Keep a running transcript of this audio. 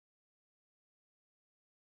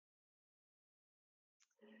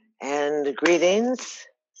and greetings.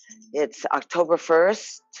 It's October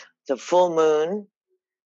 1st, the full moon,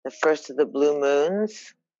 the first of the blue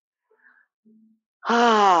moons.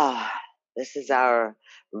 This is our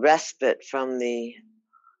respite from the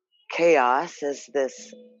chaos as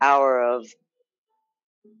this hour of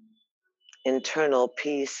internal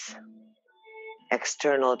peace,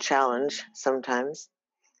 external challenge sometimes.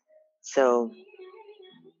 So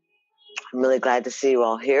I'm really glad to see you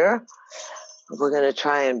all here. We're going to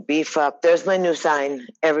try and beef up. There's my new sign.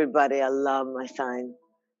 Everybody, I love my sign.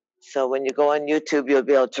 So when you go on YouTube, you'll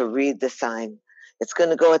be able to read the sign. It's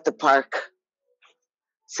going to go at the park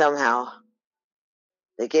somehow.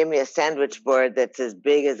 They gave me a sandwich board that's as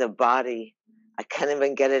big as a body. I can't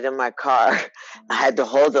even get it in my car. I had to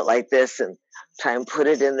hold it like this and try and put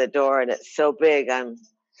it in the door, and it's so big. I'm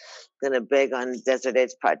going to beg on Desert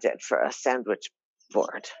Aids Project for a sandwich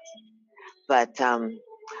board. But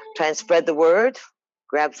try and spread the word.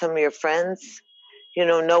 Grab some of your friends. You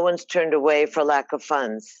know, no one's turned away for lack of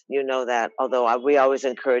funds. You know that, although we always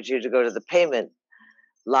encourage you to go to the payment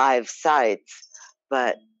live sites.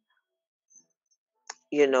 But,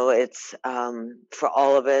 you know, it's for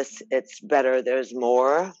all of us, it's better. There's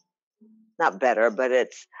more. Not better, but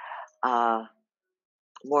it's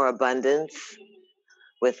more abundance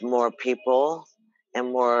with more people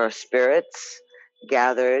and more spirits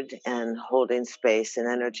gathered and holding space and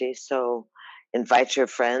energy. So invite your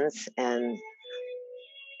friends, and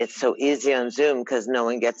it's so easy on Zoom because no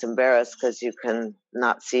one gets embarrassed because you can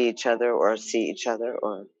not see each other or see each other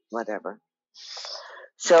or whatever.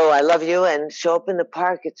 So I love you, and show up in the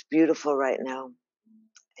park. It's beautiful right now.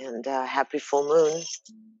 And happy full moon.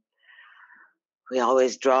 We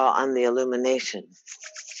always draw on the illumination.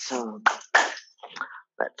 So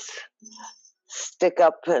let's stick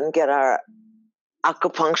up and get our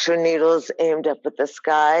acupuncture needles aimed up at the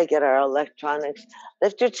sky, get our electronics.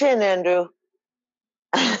 Lift your chin, Andrew.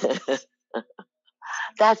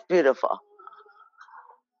 That's beautiful.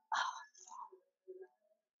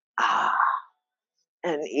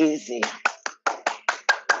 And easy.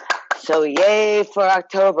 So yay for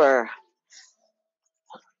October.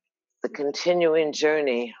 The continuing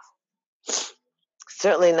journey.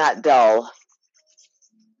 Certainly not dull.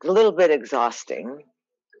 A little bit exhausting.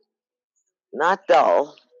 Not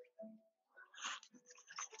dull.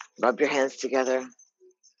 Rub your hands together.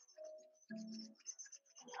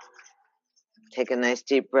 Take a nice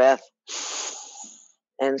deep breath.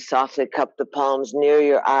 And softly cup the palms near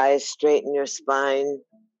your eyes, straighten your spine.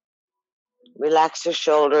 Relax your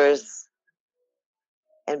shoulders.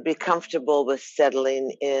 And be comfortable with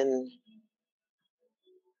settling in.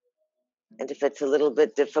 And if it's a little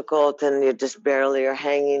bit difficult and you just barely are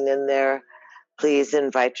hanging in there, please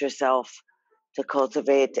invite yourself to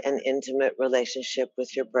cultivate an intimate relationship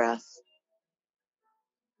with your breath.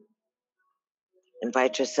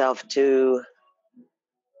 Invite yourself to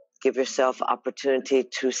give yourself opportunity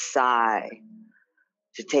to sigh,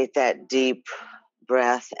 to take that deep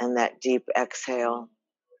breath and that deep exhale.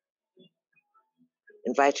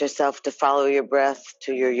 Invite yourself to follow your breath,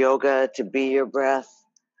 to your yoga, to be your breath.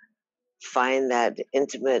 Find that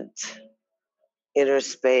intimate inner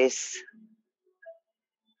space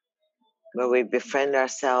where we befriend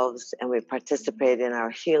ourselves and we participate in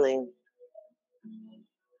our healing.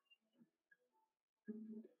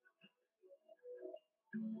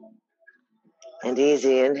 And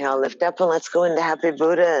easy, inhale, lift up, and let's go into Happy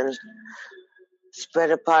Buddha and spread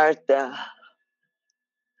apart the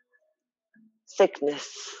thickness.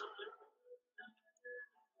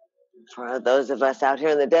 For those of us out here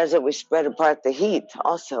in the desert, we spread apart the heat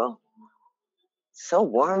also. So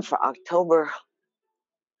warm for October.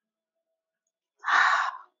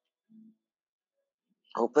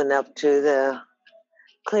 Open up to the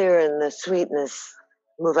clear and the sweetness.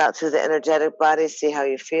 Move out through the energetic body, see how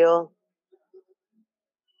you feel.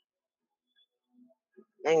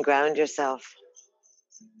 And ground yourself.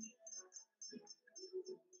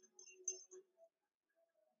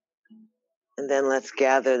 And then let's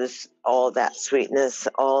gather this, all that sweetness,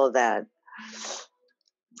 all that.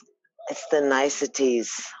 It's the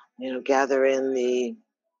niceties, you know, gather in the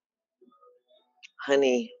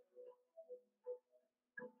honey.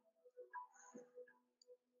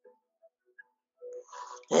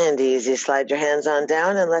 And easy, slide your hands on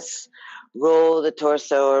down and let's roll the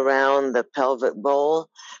torso around the pelvic bowl.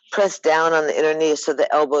 Press down on the inner knee so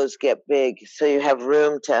the elbows get big, so you have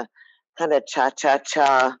room to kind of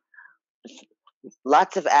cha-cha-cha.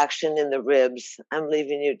 Lots of action in the ribs. I'm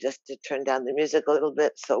leaving you just to turn down the music a little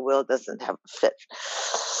bit so Will doesn't have a fit.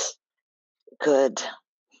 Good.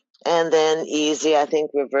 And then easy, I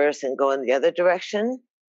think, reverse and go in the other direction.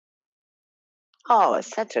 Oh, it's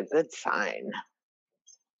such a good sign.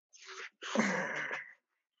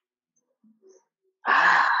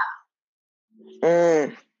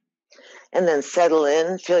 Mm. And then settle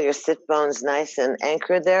in. Feel your sit bones nice and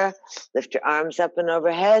anchored there. Lift your arms up and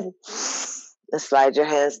overhead. And slide your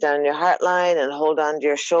hands down your heart line and hold on to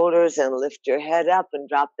your shoulders and lift your head up and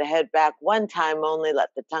drop the head back one time only. Let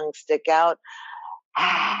the tongue stick out.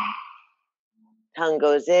 Tongue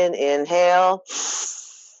goes in. Inhale.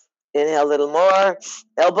 Inhale a little more.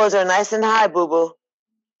 Elbows are nice and high, boo-boo.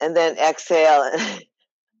 And then exhale.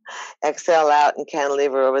 Exhale out and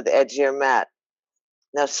cantilever over the edge of your mat.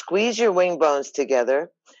 Now squeeze your wing bones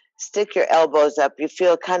together. Stick your elbows up. You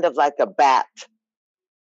feel kind of like a bat.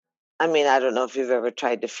 I mean, I don't know if you've ever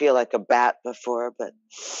tried to feel like a bat before, but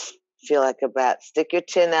feel like a bat. Stick your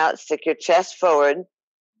chin out. Stick your chest forward.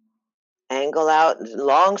 Angle out.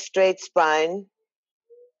 Long, straight spine.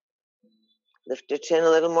 Lift your chin a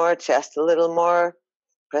little more. Chest a little more.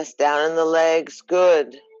 Press down in the legs.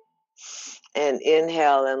 Good. And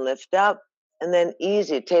inhale and lift up. And then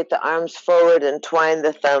easy, take the arms forward and twine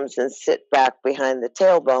the thumbs and sit back behind the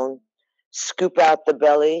tailbone. Scoop out the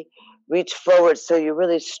belly, reach forward so you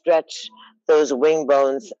really stretch those wing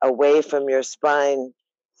bones away from your spine.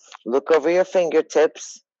 Look over your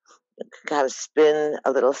fingertips, kind of spin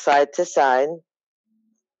a little side to side.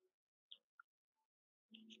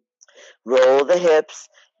 Roll the hips,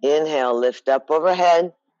 inhale, lift up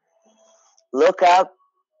overhead, look up,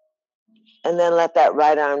 and then let that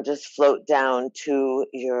right arm just float down to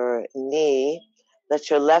your knee. Let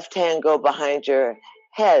your left hand go behind your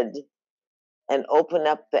head and open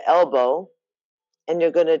up the elbow. And you're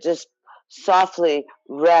going to just softly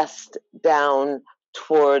rest down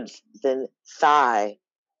towards the thigh.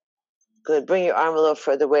 Good. Bring your arm a little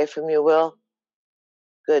further away from you, Will.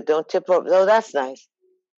 Good. Don't tip over. Oh, that's nice.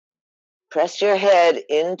 Press your head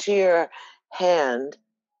into your hand.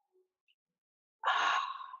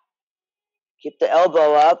 Keep the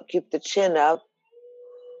elbow up. Keep the chin up.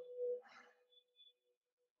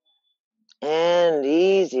 And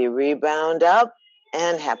easy. Rebound up.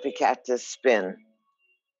 And happy cactus spin.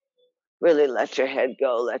 Really let your head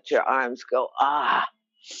go. Let your arms go.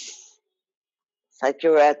 It's like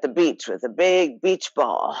you were at the beach with a big beach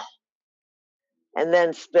ball. And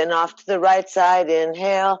then spin off to the right side.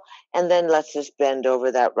 Inhale. And then let's just bend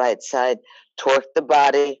over that right side. Torque the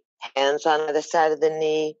body. Hands on either side of the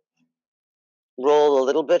knee. Roll a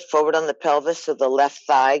little bit forward on the pelvis so the left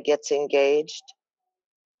thigh gets engaged.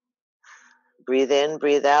 Breathe in,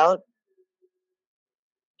 breathe out.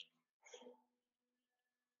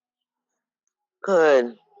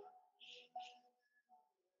 Good.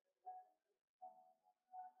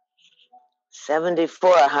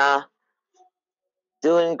 74, huh?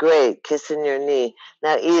 Doing great. Kissing your knee.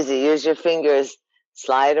 Now easy. Use your fingers.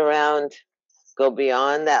 Slide around. Go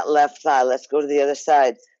beyond that left thigh. Let's go to the other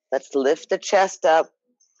side. Let's lift the chest up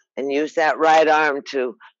and use that right arm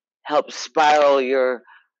to help spiral your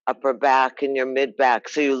upper back and your mid back.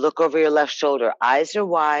 So you look over your left shoulder. Eyes are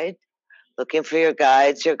wide. Looking for your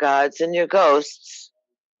guides, your gods, and your ghosts.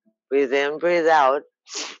 Breathe in, breathe out.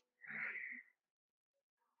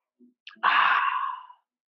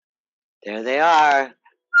 There they are.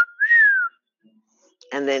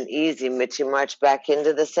 And then easy, Mitchie, march back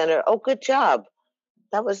into the center. Oh, good job.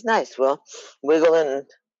 That was nice. Well, wiggle and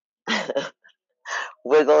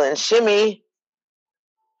wiggle and shimmy.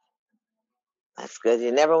 That's good.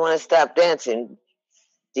 You never want to stop dancing,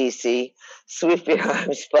 DC. Sweep your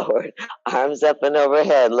arms forward. Arms up and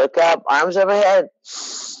overhead. Look up. Arms overhead.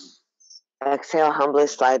 Exhale, humbly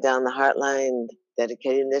slide down the heart line,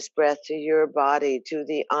 dedicating this breath to your body, to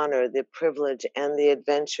the honor, the privilege, and the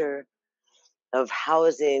adventure of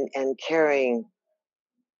housing and caring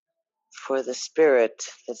for the spirit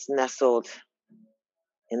that's nestled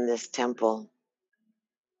in this temple.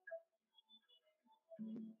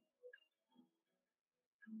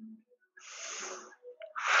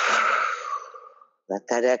 Let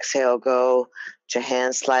that exhale go. Let your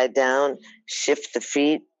hands slide down. Shift the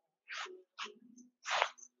feet.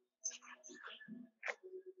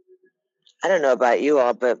 I don't know about you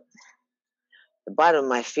all, but the bottom of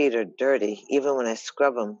my feet are dirty, even when I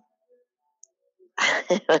scrub them.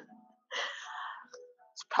 It's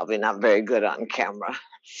probably not very good on camera.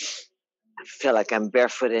 I feel like I'm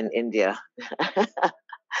barefoot in India.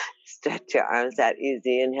 Stretch your arms out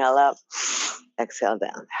easy. Inhale up. Exhale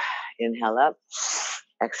down. Inhale up.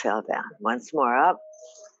 Exhale down. Once more up.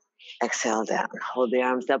 Exhale down. Hold the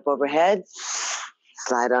arms up overhead.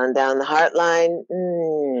 Slide on down the heart line.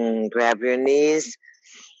 Grab your knees.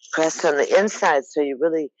 Press on the inside so you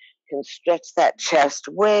really can stretch that chest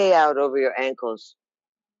way out over your ankles.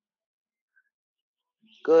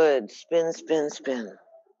 Good. Spin, spin, spin.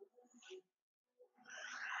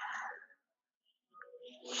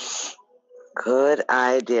 Good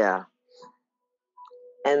idea.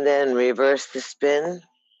 And then reverse the spin.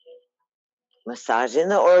 Massaging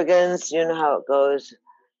the organs. You know how it goes.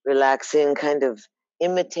 Relaxing, kind of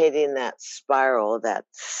imitating that spiral, that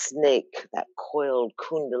snake, that coiled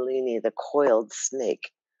kundalini, the coiled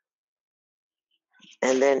snake.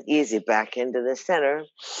 And then easy back into the center.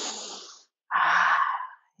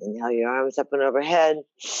 Inhale your arms up and overhead.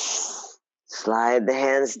 Slide the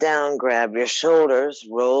hands down, grab your shoulders,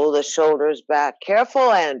 roll the shoulders back.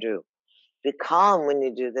 Careful, Andrew. Be calm when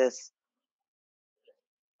you do this.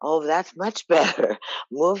 Oh, that's much better.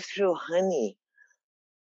 Move through honey.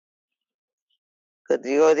 Good. Do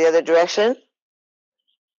you go the other direction?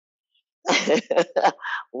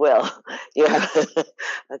 Well, you have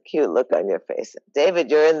a cute look on your face. David,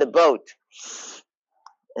 you're in the boat.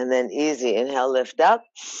 And then easy. Inhale, lift up.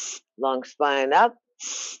 Long spine up.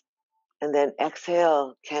 And then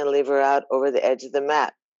exhale, cantilever out over the edge of the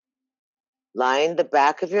mat. Line the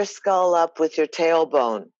back of your skull up with your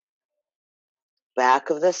tailbone. Back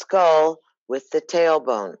of the skull with the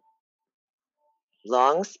tailbone.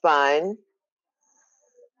 Long spine.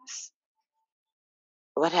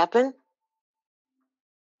 What happened?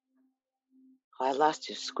 Oh, I lost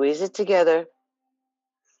you. Squeeze it together.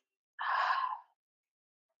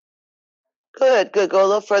 Good, good. Go a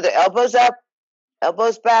little further. Elbows up.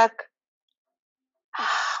 Elbows back.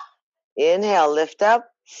 Inhale, lift up.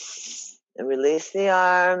 And release the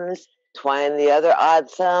arms. Twine the other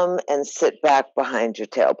odd thumb and sit back behind your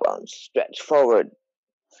tailbone. Stretch forward.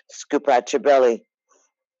 Scoop out your belly.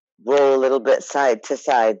 Roll a little bit side to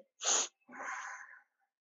side.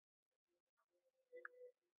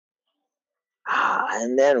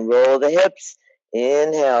 And then roll the hips.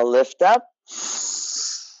 Inhale, lift up.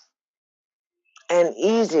 And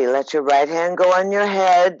easy. Let your right hand go on your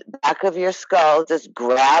head, back of your skull. Just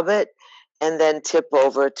grab it and then tip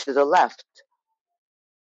over to the left.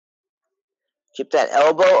 Keep that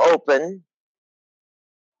elbow open.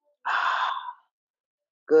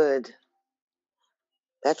 Good.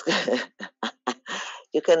 That's good.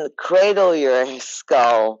 You can cradle your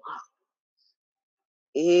skull.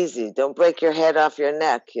 Easy. Don't break your head off your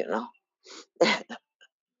neck, you know.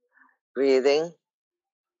 Breathing.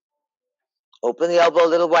 Open the elbow a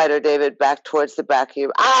little wider, David, back towards the back of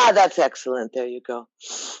your... that's excellent. There you go.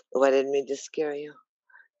 Oh, I didn't mean to scare you.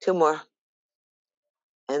 2 more.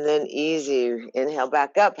 And then easy. Inhale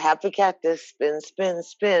back up. Happy cactus. Spin, spin,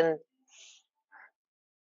 spin.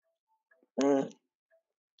 Yum,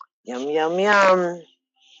 yum, yum.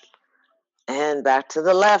 And back to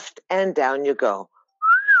the left, and down you go.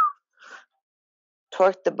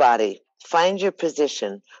 Torque the body. Find your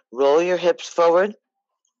position. Roll your hips forward.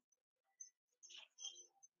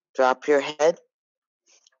 Drop your head.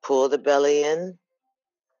 Pull the belly in.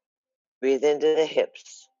 Breathe into the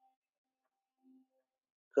hips.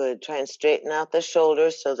 Good. Try and straighten out the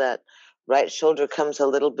shoulders so that right shoulder comes a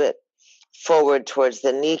little bit forward towards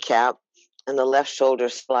the kneecap, and the left shoulder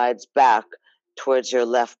slides back towards your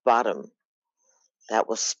left bottom. That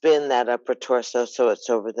will spin that upper torso so it's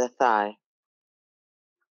over the thigh.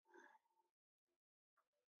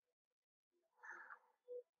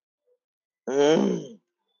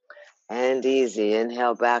 And easy.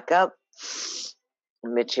 Inhale back up.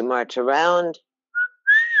 Mitchy march around.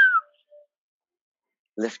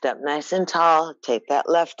 Lift up nice and tall. Take that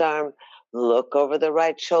left arm. Look over the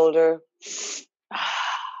right shoulder.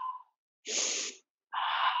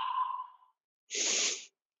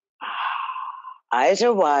 Eyes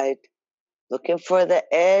are wide. Looking for the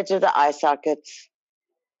edge of the eye sockets.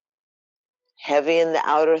 Heavy in the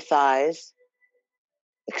outer thighs.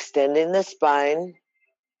 Extending the spine.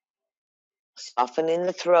 Softening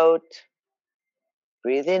the throat.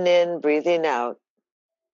 Breathing in, breathing out.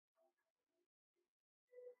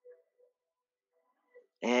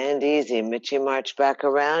 And easy. Mitchy march back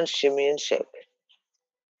around. Shimmy and shake.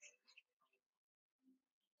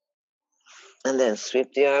 And then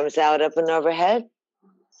sweep the arms out, up and overhead.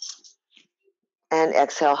 And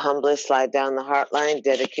exhale, humbly slide down the heart line,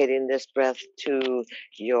 dedicating this breath to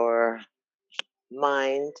your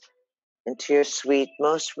mind and to your sweet,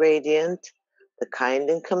 most radiant, the kind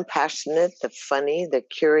and compassionate, the funny, the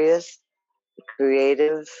curious, the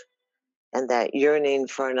creative, and that yearning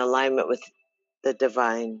for an alignment with the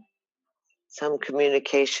divine. Some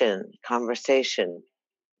communication, conversation,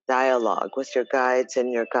 dialogue with your guides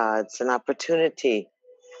and your gods, an opportunity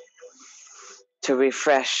to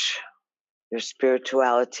refresh your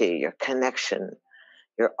spirituality, your connection,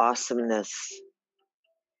 your awesomeness.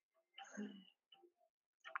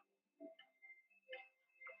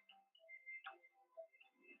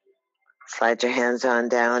 Slide your hands on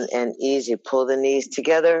down and easy. Pull the knees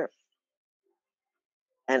together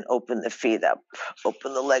and open the feet up.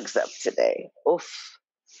 Open the legs up today. Oof.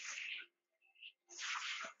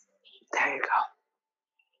 There you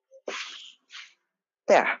go.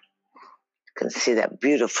 There. You can see that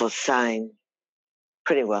beautiful sign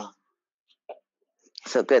pretty well.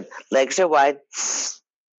 So good. Legs are wide.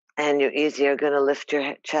 And you're easy. You're going to lift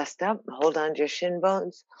your chest up. Hold on to your shin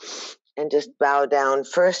bones. And just bow down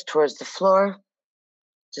first towards the floor.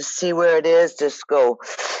 Just see where it is. Just go,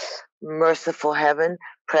 merciful heaven.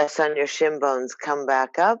 Press on your shin bones. Come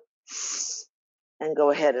back up. And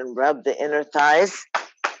go ahead and rub the inner thighs.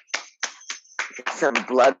 Get some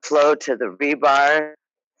blood flow to the rebar.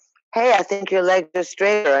 Hey, I think your legs are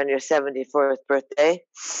straighter on your 74th birthday.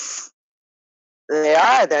 They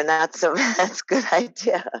are. They're not so bad. That's a good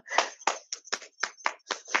idea.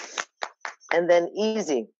 And then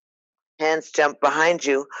easy. Hands jump behind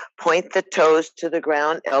you. Point the toes to the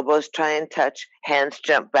ground. Elbows try and touch. Hands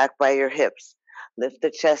jump back by your hips. Lift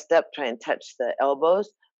the chest up. Try and touch the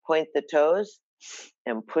elbows. Point the toes.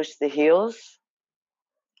 And push the heels.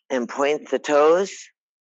 And point the toes.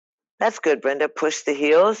 That's good, Brenda. Push the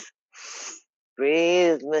heels.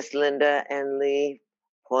 Breathe, Miss Linda and Lee.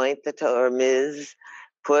 Point the toe, or Ms.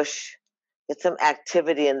 Push. Get some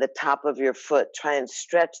activity in the top of your foot. Try and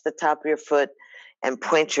stretch the top of your foot and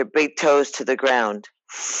point your big toes to the ground.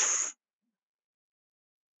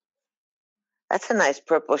 That's a nice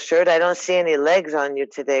purple shirt. I don't see any legs on you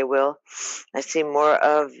today, Will. I see more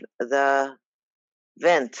of the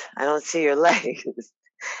vent. I don't see your legs.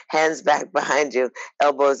 Hands back behind you.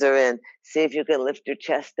 Elbows are in. See if you can lift your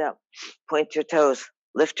chest up. Point your toes.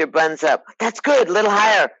 Lift your buns up. That's good. A little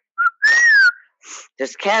higher.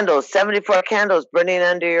 There's candles. 74 candles burning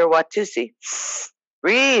under your Watusi.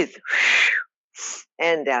 Breathe.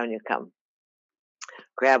 And down you come.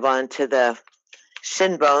 Grab onto the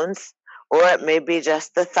shin bones, or it may be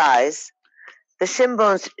just the thighs. The shin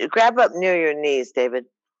bones, grab up near your knees, David.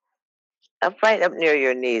 Right up near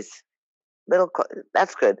your knees.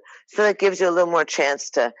 That's good. So that gives you a little more chance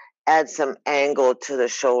to add some angle to the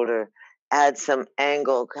shoulder. Add some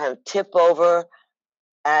angle, kind of tip over,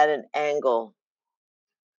 add an angle.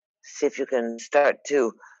 See if you can start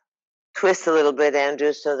to twist a little bit,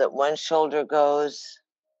 Andrew, so that one shoulder goes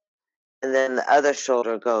and then the other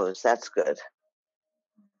shoulder goes. That's good.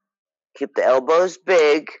 Keep the elbows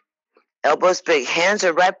big. Elbows big. Hands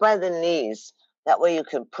are right by the knees. That way you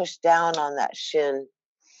can push down on that shin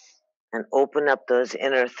and open up those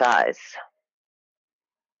inner thighs.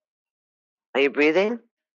 Are you breathing?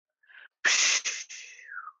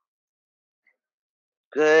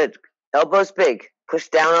 Good. Elbows big. Push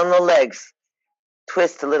down on the legs.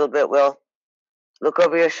 Twist a little bit, Will. Look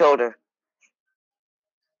over your shoulder.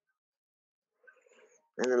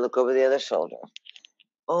 And then look over the other shoulder.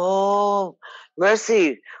 Oh,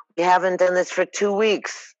 mercy. We haven't done this for 2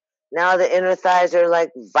 weeks. Now the inner thighs are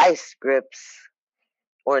like vice grips.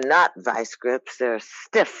 Or not vice grips. They're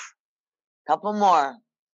stiff. Couple more.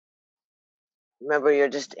 Remember, you're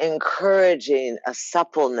just encouraging a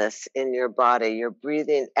suppleness in your body. You're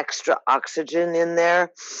breathing extra oxygen in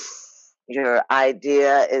there. Your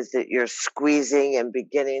idea is that you're squeezing and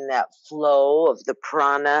beginning that flow of the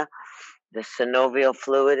prana, the synovial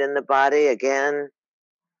fluid in the body again.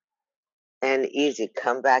 And easy.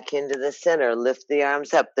 Come back into the center. Lift the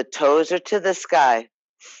arms up. The toes are to the sky.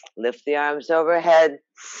 Lift the arms overhead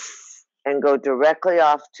and go directly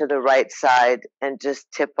off to the right side and just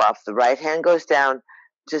tip off. The right hand goes down.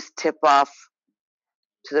 Just tip off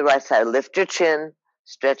to the right side. Lift your chin.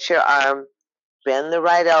 Stretch your arm. Bend the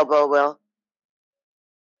right elbow, Will.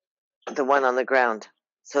 The one on the ground.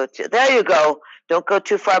 So there you go. Don't go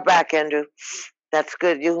too far back, Andrew. That's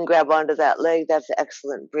good. You can grab onto that leg. That's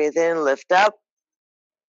excellent. Breathe in. Lift up.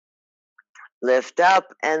 Lift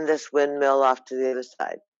up. And this windmill off to the other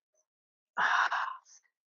side.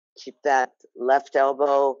 Keep that left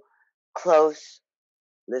elbow close.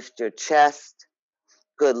 Lift your chest.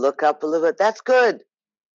 Good. Look up a little bit. That's good.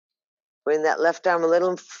 Bring that left arm a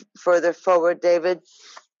little further forward, David.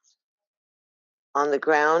 On the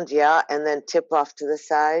ground, yeah. And then tip off to the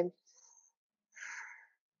side.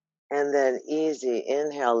 And then easy.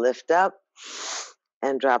 Inhale, lift up.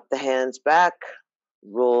 And drop the hands back.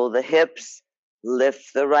 Roll the hips.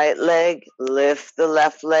 Lift the right leg. Lift the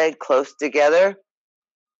left leg close together.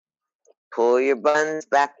 Pull your buns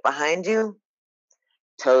back behind you.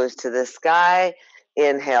 Toes to the sky.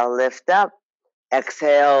 Inhale, lift up.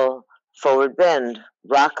 Exhale, forward bend.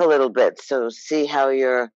 Rock a little bit. So see how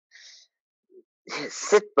your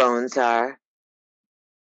sit bones are.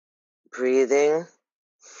 Breathing.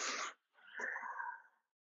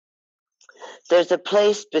 there's a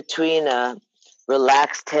place between a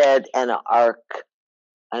relaxed head and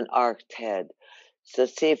an arched head. So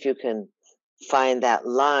see if you can find that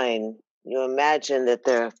line. You imagine that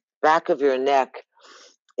the back of your neck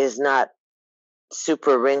is not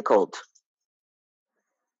super wrinkled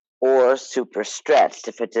or super stretched.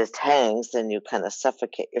 If it just hangs, then you kind of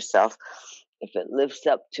suffocate yourself. If it lifts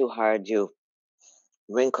up too hard, you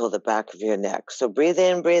wrinkle the back of your neck. So breathe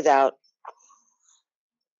in, breathe out.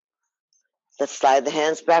 Let's slide the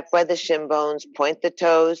hands back by the shin bones, point the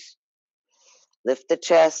toes, lift the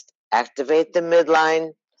chest, activate the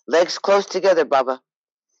midline. Legs close together, Baba.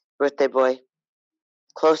 Birthday boy.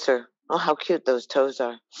 Closer. Oh, how cute those toes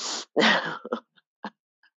are.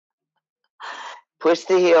 Push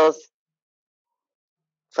the heels.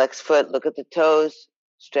 Flex foot, look at the toes.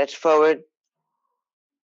 Stretch forward.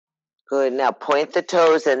 Good. Now point the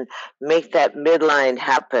toes and make that midline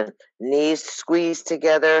happen. Knees squeeze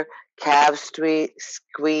together. Calves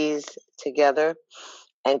squeeze together.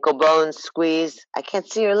 Ankle bones squeeze. I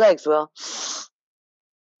can't see your legs, Will.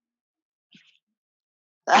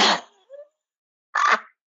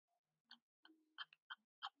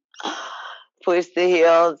 Push the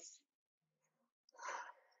heels.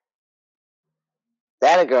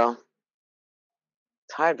 That a girl.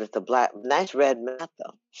 It's hard with the black. Nice red mat,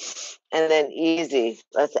 though. And then easy.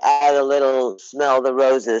 Let's add a little smell the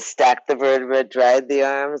roses. Stack the vertebra, drag the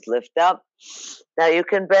arms, lift up. Now you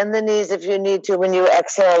can bend the knees if you need to when you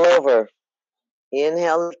exhale over.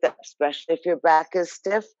 Inhale, lift up, especially if your back is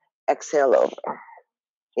stiff. Exhale over.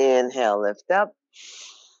 Inhale, lift up.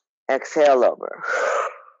 Exhale over.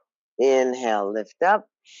 Inhale, lift up.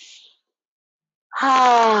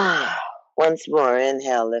 Once more.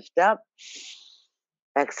 Inhale, lift up.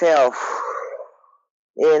 Exhale.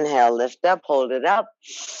 Inhale, lift up, hold it up.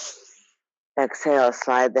 Exhale,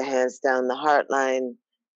 slide the hands down the heart line,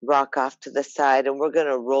 rock off to the side, and we're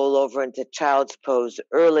going to roll over into child's pose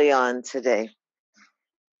early on today.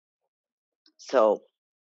 So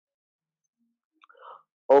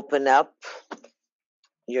open up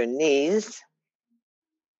your knees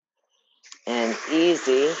and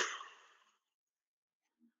easy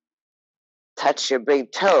touch your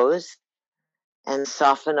big toes and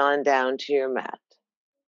soften on down to your mat.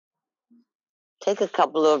 Take a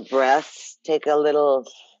couple of breaths, take a little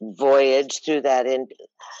voyage through that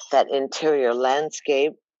interior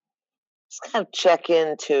landscape. Just kind of check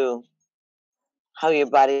into how your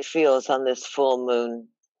body feels on this full moon.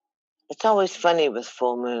 It's always funny with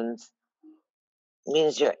full moons. It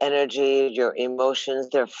means your energy, your emotions,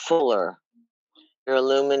 they're fuller. Your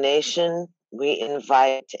illumination, we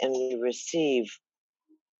invite and we receive.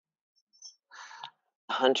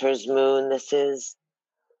 Hunter's moon, this is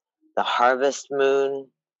the harvest moon.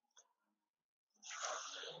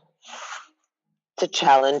 It's a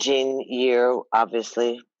challenging year,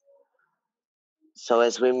 obviously. So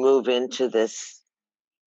as we move into this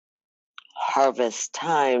harvest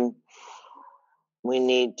time, we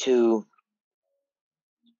need to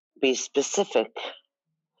be specific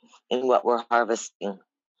in what we're harvesting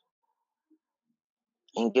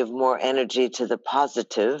and give more energy to the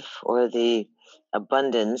positive or the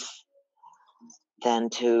abundance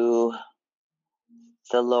than to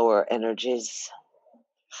the lower energies.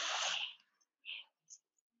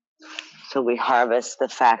 So we harvest the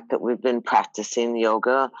fact that we've been practicing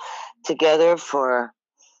yoga together for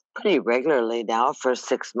pretty regularly now for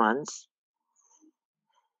 6 months.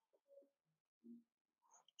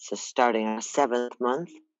 So starting our 7th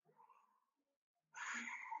month.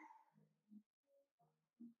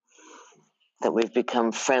 That we've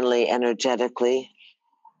become friendly energetically.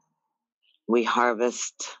 We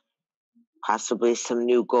harvest possibly some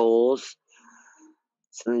new goals,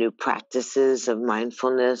 some new practices of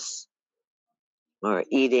mindfulness or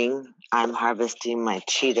eating. I'm harvesting my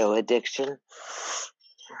Cheeto addiction.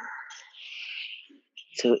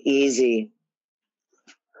 So easy.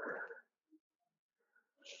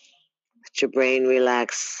 Let your brain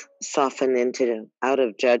relax, soften out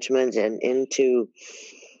of judgment and into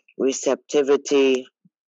receptivity,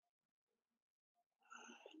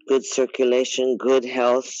 good circulation, good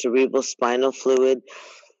health, cerebral spinal fluid,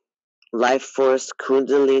 life force,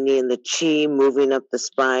 kundalini, and the chi moving up the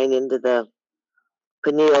spine into the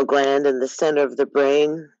pineal gland in the center of the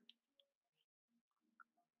brain.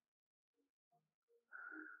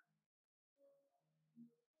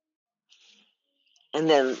 And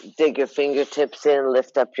then dig your fingertips in,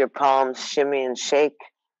 lift up your palms, shimmy and shake.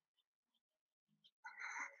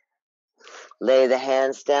 Lay the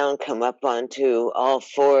hands down, come up onto all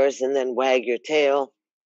fours, and then wag your tail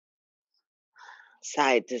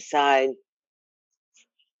side to side.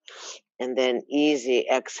 And then easy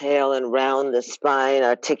exhale and round the spine.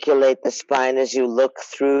 Articulate the spine as you look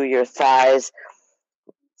through your thighs,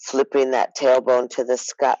 flipping that tailbone to the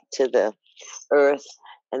sky, to the earth,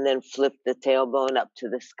 and then flip the tailbone up to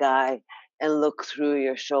the sky and look through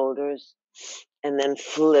your shoulders, and then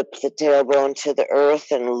flip the tailbone to the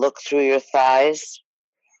earth and look through your thighs,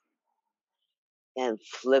 and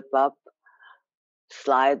flip up,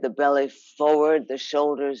 slide the belly forward, the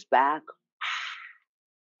shoulders back,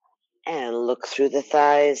 and look through the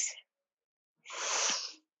thighs.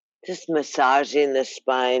 Just massaging the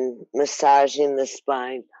spine,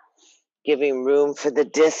 giving room for the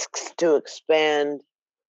discs to expand,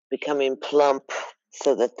 becoming plump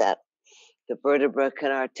so that the vertebra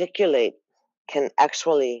can articulate, can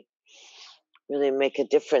actually really make a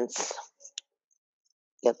difference.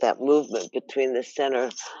 Get that movement between the center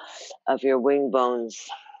of your wing bones.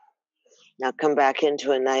 Now come back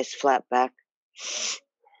into a nice flat back.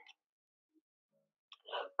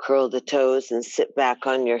 Curl the toes and sit back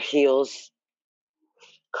on your heels.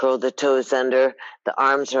 Curl the toes under. The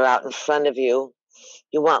arms are out in front of you.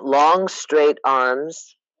 You want long, straight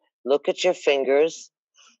arms. Look at your fingers.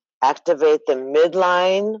 Activate the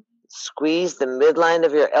midline. Squeeze the midline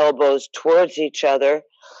of your elbows towards each other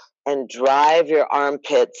and drive your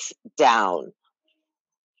armpits down.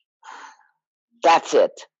 That's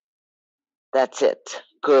it. That's it.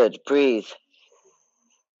 Good. Breathe.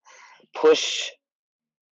 Push.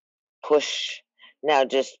 Push. Now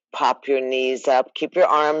just pop your knees up. Keep your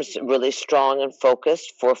arms really strong and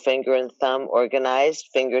focused. Forefinger and thumb organized.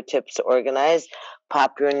 Fingertips organized.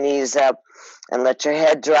 Pop your knees up and let your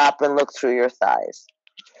head drop and look through your thighs.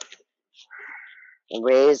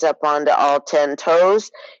 Raise up onto all 10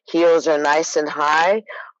 toes. Heels are nice and high.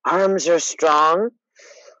 Arms are strong.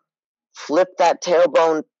 Flip that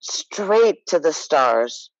tailbone straight to the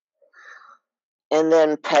stars. And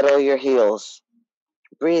then pedal your heels.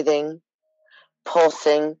 Breathing,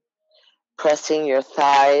 pulsing, pressing your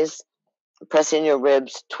thighs, pressing your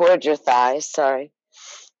ribs toward your thighs,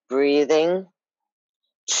 Breathing.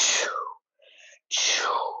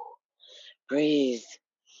 Breathe,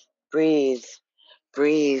 breathe,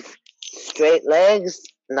 breathe. Straight legs,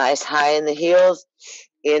 nice high in the heels.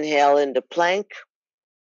 Inhale into plank.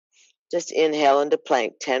 Just inhale into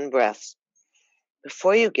plank, 10 breaths.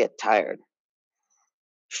 Before you get tired,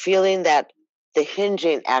 feeling that the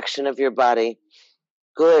hinging action of your body.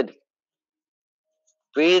 Good.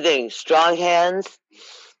 Breathing, strong hands.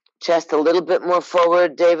 Chest a little bit more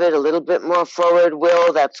forward, David, a little bit more forward,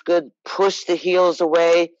 Will, that's good. Push the heels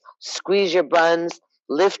away, squeeze your buns,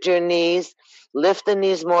 lift your knees, lift the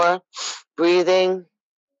knees more. Breathing.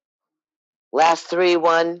 Last 3,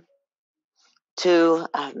 1, 2,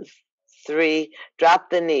 3. Drop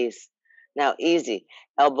the knees. Now easy.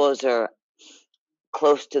 Elbows are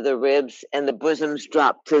close to the ribs and the bosoms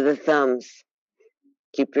drop to the thumbs.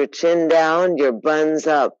 Keep your chin down, your buns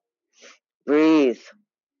up. Breathe.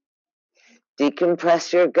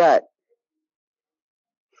 Decompress your gut.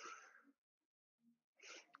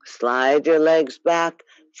 Slide your legs back.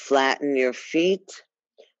 Flatten your feet.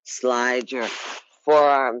 Slide your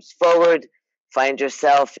forearms forward. Find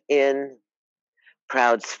yourself in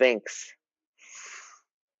proud sphinx.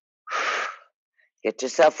 Get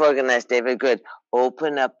yourself organized, David. Good.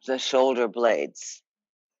 Open up the shoulder blades.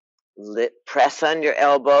 Press on your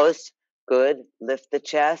elbows. Good. Lift the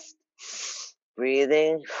chest.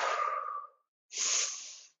 Breathing.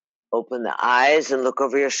 Open the eyes and look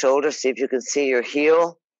over your shoulder. See if you can see your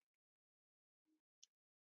heel.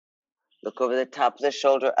 Look over the top of the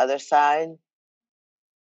shoulder, other side.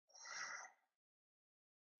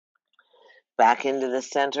 Back into the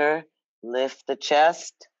center. Lift the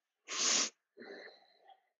chest.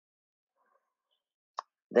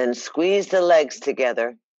 Then squeeze the legs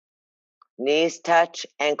together. Knees touch,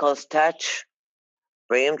 ankles touch.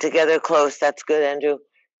 Bring them together close. That's good, Andrew.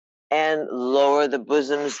 And lower the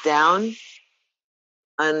bosoms down.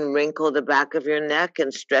 Unwrinkle the back of your neck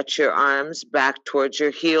and stretch your arms back towards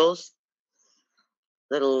your heels.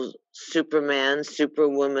 Little Superman,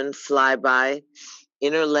 Superwoman flyby.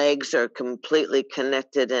 Inner legs are completely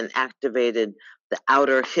connected and activated. The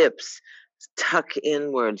outer hips tuck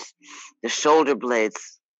inwards. The shoulder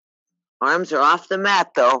blades. Arms are off the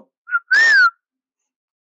mat, though.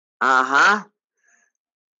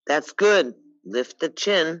 That's good. Lift the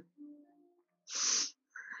chin.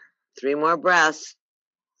 3 more breaths.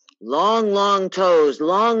 Long, long toes.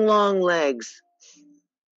 Long, long legs.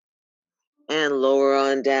 And lower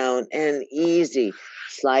on down. And easy.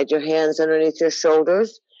 Slide your hands underneath your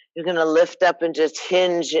shoulders. You're going to lift up and just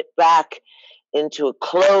hinge it back into a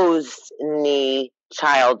closed knee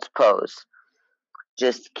child's pose.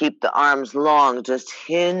 Just keep the arms long. Just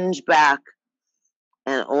hinge back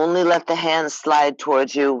and only let the hands slide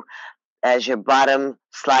towards you as your bottom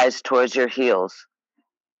slides towards your heels.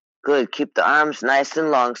 Good. Keep the arms nice and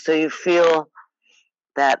long so you feel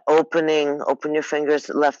that opening. Open your fingers,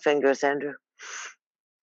 left fingers, Andrew.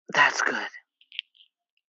 That's good.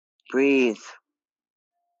 Breathe.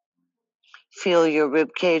 Feel your rib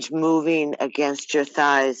cage moving against your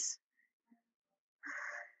thighs.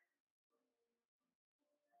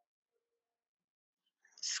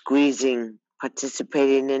 Squeezing,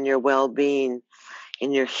 participating in your well-being,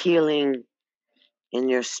 in your healing, in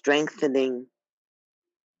your strengthening,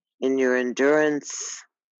 in your endurance,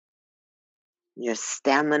 your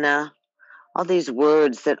stamina. All these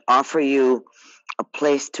words that offer you a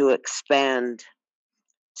place to expand,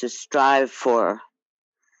 to strive for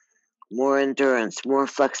more endurance, more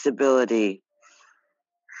flexibility.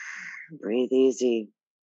 Breathe easy.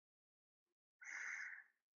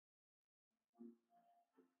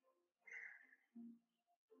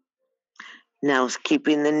 Now,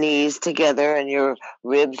 keeping the knees together and your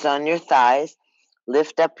ribs on your thighs,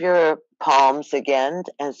 lift up your palms again,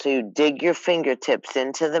 and so you dig your fingertips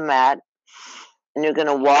into the mat, and you're going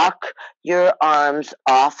to walk your arms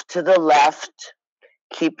off to the left,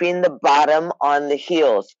 keeping the bottom on the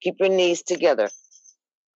heels. Keep your knees together.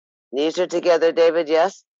 Knees are together, David,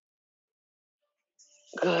 yes?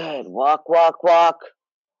 Good. Walk, walk, walk.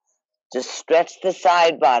 Just stretch the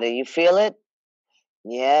side body. You feel it?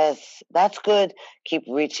 Yes, that's good. Keep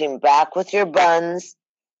reaching back with your buns.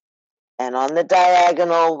 And on the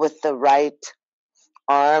diagonal with the right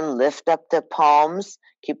arm, lift up the palms.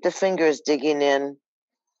 Keep the fingers digging in.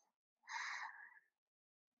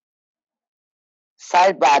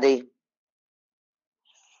 Side body.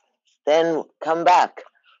 Then come back.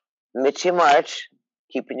 Mitchy march.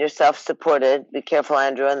 Keeping yourself supported. Be careful,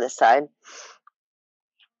 Andrew, on this side.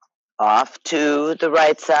 Off to the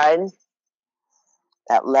right side.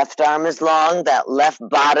 That left arm is long. That left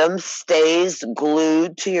bottom stays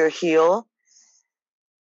glued to your heel.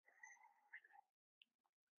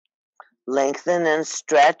 Lengthen and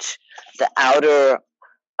stretch the outer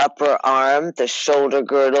upper arm, the shoulder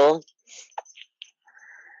girdle.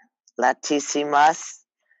 Latissimus,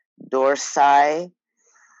 dorsi,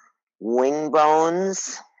 wing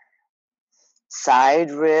bones,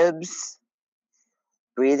 side ribs.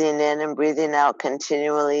 Breathing in and breathing out,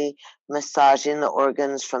 continually massaging the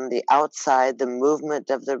organs from the outside, the movement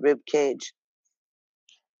of the rib cage.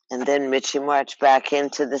 And then Mitchy march back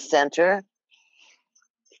into the center.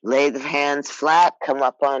 Lay the hands flat, come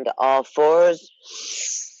up onto all fours.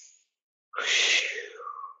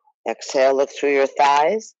 Exhale, look through your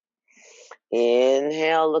thighs.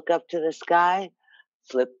 Inhale, look up to the sky.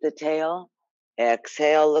 Flip the tail.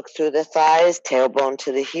 Exhale, look through the thighs, tailbone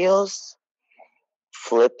to the heels.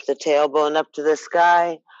 Flip the tailbone up to the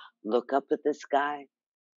sky. Look up at the sky.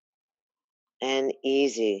 And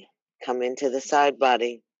easy. Come into the side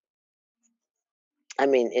body.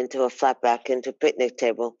 Into a flat back, into picnic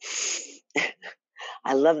table.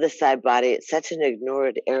 I love the side body. It's such an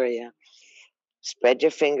ignored area. Spread your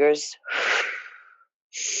fingers.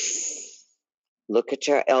 Look at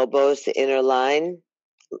your elbows, the inner line.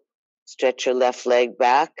 Stretch your left leg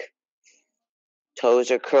back. Toes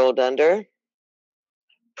are curled under.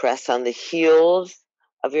 Press on the heels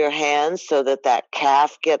of your hands so that that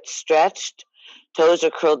calf gets stretched. Toes are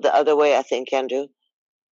curled the other way, I think, Andrew.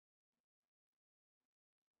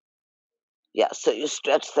 Yeah, so you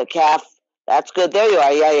stretch the calf. That's good. There you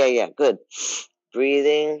are. Yeah. Good.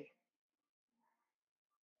 Breathing.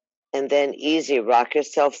 And then easy. Rock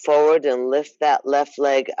yourself forward and lift that left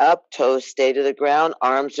leg up. Toes stay to the ground.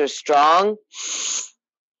 Arms are strong.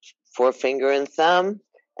 Forefinger and thumb.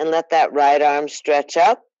 And let that right arm stretch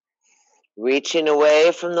up. Reaching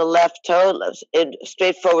away from the left toe.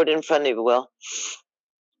 Straight forward in front of you, Will.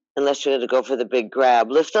 Unless you're going to go for the big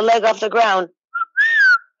grab. Lift the leg off the ground.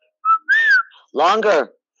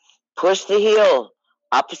 Longer. Push the heel.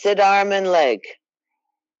 Opposite arm and leg.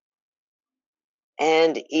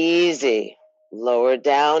 And easy. Lower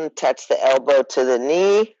down. Touch the elbow to the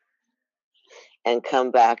knee. And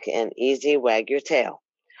come back and easy. Wag your tail.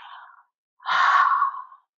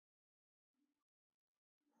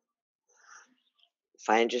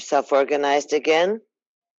 Find yourself organized again.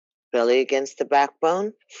 Belly against the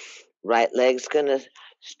backbone. Right leg's going to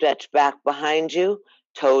stretch back behind you.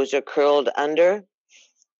 Toes are curled under.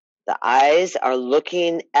 The eyes are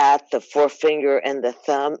looking at the forefinger and the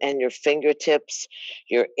thumb and your fingertips.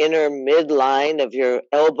 Your inner midline of your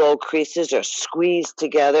elbow creases are squeezed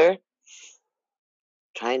together.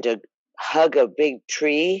 Trying to hug a big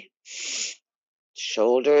tree.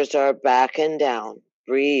 Shoulders are back and down.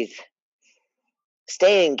 Breathe.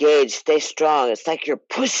 Stay engaged, stay strong. It's like you're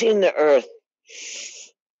pushing the earth.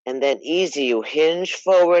 And then easy, you hinge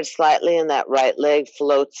forward slightly and that right leg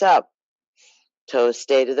floats up. Toes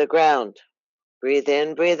stay to the ground. Breathe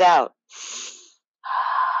in, breathe out.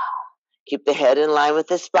 Keep the head in line with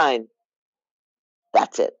the spine.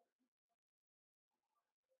 That's it.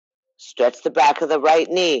 Stretch the back of the right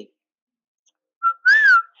knee.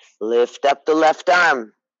 Lift up the left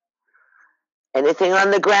arm. Anything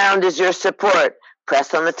on the ground is your support.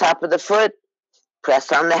 Press on the top of the foot. Press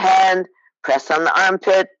on the hand. Press on the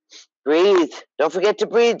armpit. Breathe. Don't forget to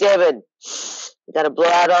breathe, David. You got to blow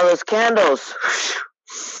out all those candles.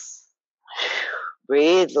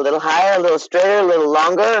 Breathe a little higher, a little straighter, a little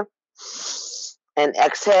longer. And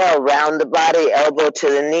exhale, round the body, elbow to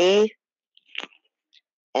the knee.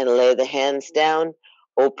 And lay the hands down.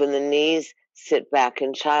 Open the knees. Sit back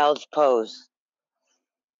in child's pose.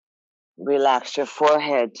 Relax your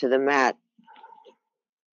forehead to the mat.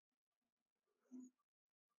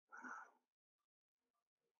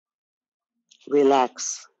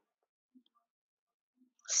 Relax.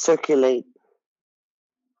 Circulate.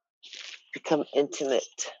 Become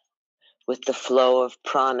intimate with the flow of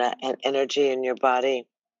prana and energy in your body.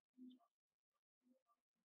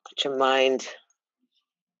 Let your mind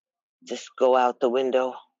just go out the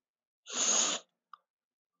window.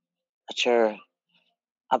 Let your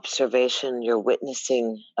observation, your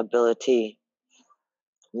witnessing ability,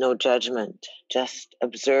 no judgment, just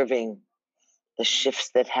observing the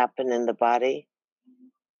shifts that happen in the body,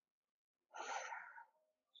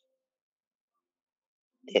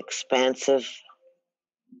 the expansive,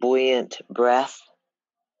 buoyant breath,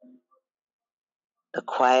 the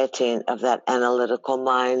quieting of that analytical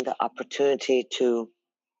mind, the opportunity to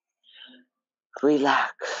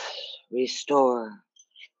relax, restore,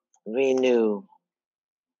 renew.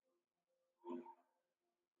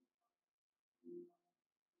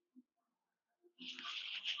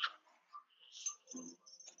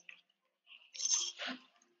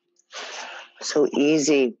 So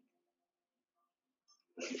easy.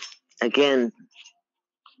 Again,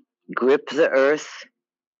 grip the earth.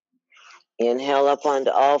 Inhale up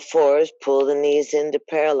onto all fours. Pull the knees into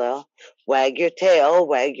parallel. Wag your tail.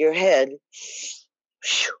 Wag your head.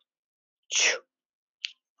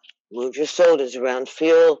 Move your shoulders around.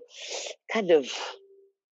 Feel kind of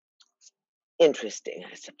interesting,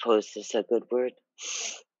 I suppose is a good word.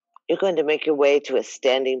 You're going to make your way to a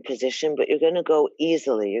standing position, but you're going to go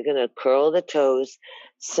easily. You're going to curl the toes,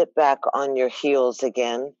 sit back on your heels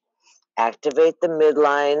again, activate the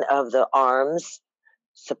midline of the arms,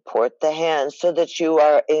 support the hands so that you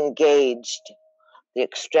are engaged. The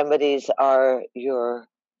extremities are your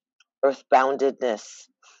earthboundedness.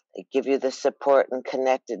 They give you the support and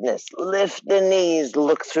connectedness. Lift the knees,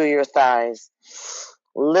 look through your thighs.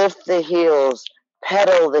 Lift the heels,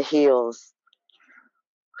 pedal the heels.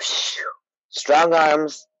 Strong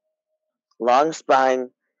arms, long spine,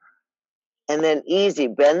 and then easy.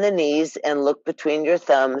 Bend the knees and look between your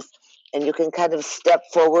thumbs, and you can kind of step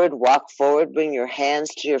forward, walk forward, bring your hands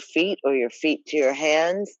to your feet or your feet to your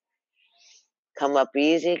hands. Come up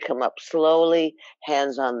easy, come up slowly,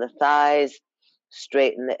 hands on the thighs,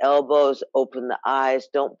 straighten the elbows, open the eyes.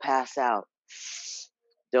 Don't pass out.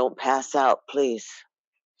 Don't pass out, please.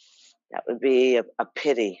 That would be a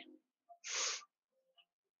pity.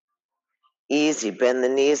 Easy, bend the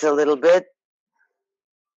knees a little bit.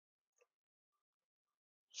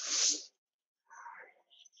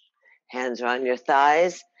 Hands are on your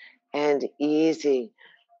thighs, and easy.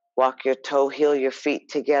 Walk your toe, heel, your feet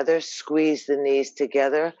together. Squeeze the knees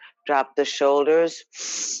together. Drop the shoulders.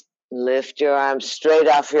 Lift your arms straight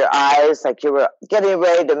off your eyes like you were getting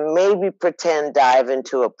ready to maybe pretend dive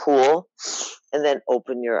into a pool. And then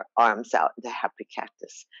open your arms out, the happy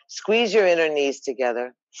cactus. Squeeze your inner knees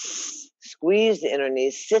together. Squeeze the inner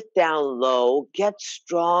knees. Sit down low. Get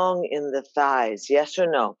strong in the thighs. Yes or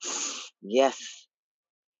no? Yes.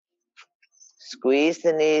 Squeeze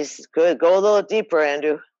the knees. Good. Go a little deeper,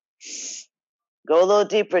 Andrew. Go a little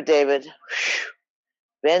deeper, David.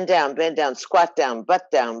 Bend down, squat down, butt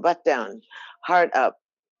down, heart up.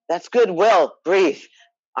 That's good. Will, breathe.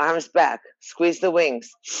 Arms back. Squeeze the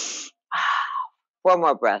wings. 4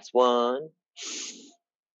 more breaths. 1,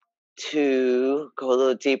 2, go a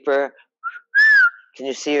little deeper. Can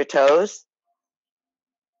you see your toes?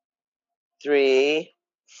 3,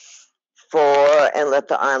 4, and let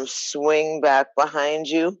the arms swing back behind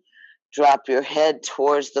you. Drop your head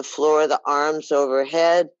towards the floor, the arms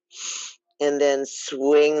overhead, and then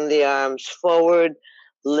swing the arms forward.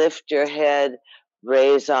 Lift your head,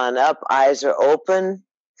 raise on up, eyes are open.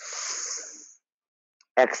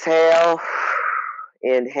 Exhale.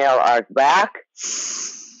 Inhale, arc back.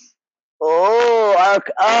 Oh, arc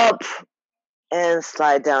up and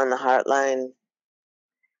slide down the heart line.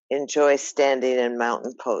 Enjoy standing in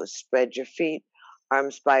mountain pose. Spread your feet,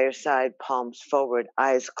 arms by your side, palms forward,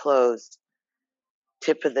 eyes closed.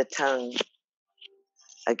 Tip of the tongue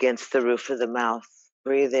against the roof of the mouth.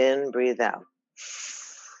 Breathe in, breathe out.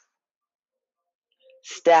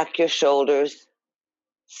 Stack your shoulders.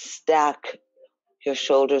 Stack your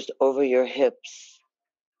shoulders over your hips.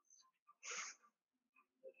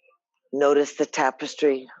 Notice the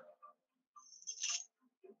tapestry.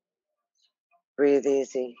 Breathe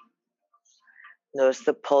easy. Notice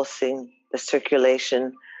the pulsing, the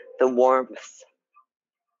circulation, the warmth.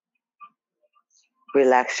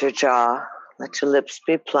 Relax your jaw. Let your lips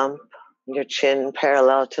be plump, your chin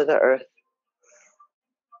parallel to the earth.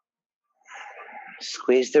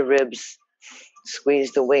 Squeeze the ribs,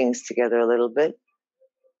 squeeze the wings together a little bit.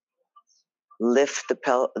 Lift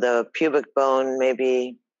the pubic bone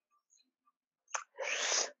maybe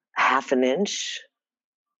half an inch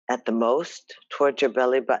at the most towards your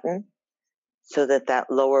belly button, so that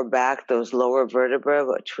lower back, those lower vertebrae,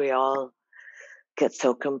 which we all get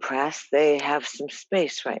so compressed, they have some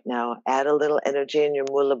space right now. Add a little energy in your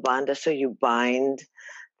mula bandha so you bind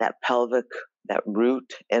that pelvic, that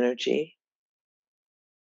root energy.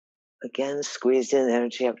 Again, squeeze in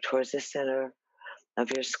energy up towards the center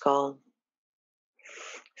of your skull,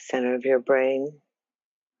 center of your brain.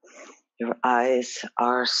 Your eyes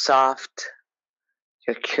are soft.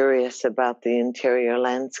 You're curious about the interior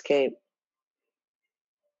landscape.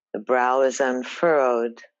 The brow is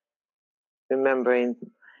unfurrowed, remembering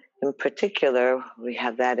in particular, we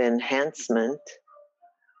have that enhancement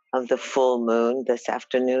of the full moon this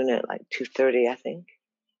afternoon at like 2:30, I think,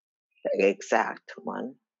 the exact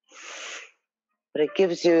one. But it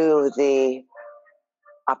gives you the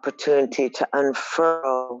opportunity to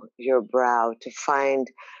unfurrow your brow, to find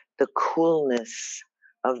the coolness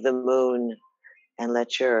of the moon, and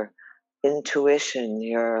let your intuition,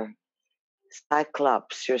 your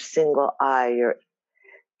cyclops, your single eye, your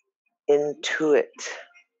intuit,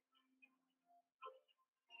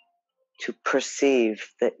 to perceive,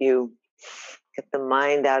 that you get the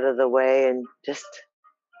mind out of the way and just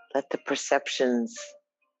let the perceptions,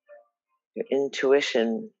 your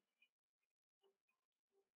intuition,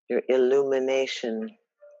 your illumination.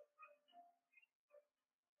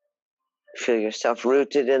 Feel yourself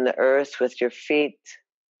rooted in the earth with your feet,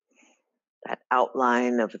 that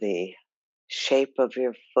outline of the shape of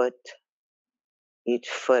your foot, each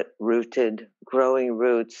foot rooted, growing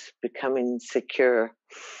roots, becoming secure.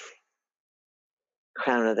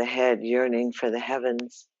 Crown of the head yearning for the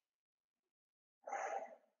heavens.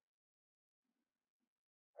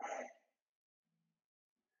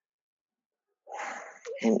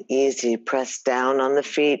 And easy, press down on the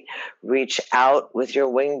feet, reach out with your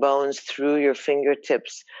wing bones through your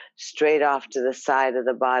fingertips, straight off to the side of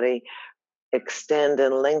the body. Extend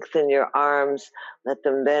and lengthen your arms. Let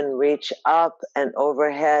them then reach up and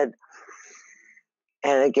overhead,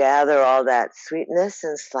 and gather all that sweetness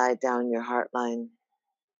and slide down your heart line.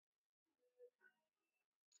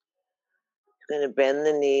 You're going to bend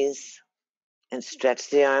the knees and stretch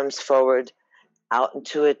the arms forward out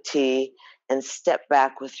into a T and step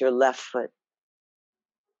back with your left foot.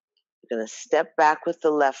 You're going to step back with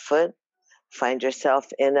the left foot. Find yourself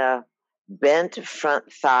in a bent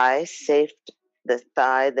front thigh, safe.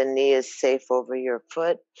 The knee is safe over your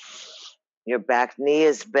foot. Your back knee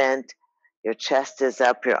is bent. Your chest is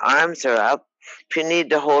up. Your arms are up. If you need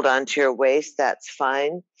to hold on to your waist, that's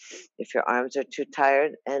fine. If your arms are too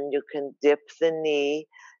tired, and you can dip the knee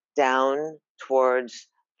down towards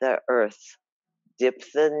the earth. Dip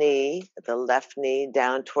the knee, the left knee,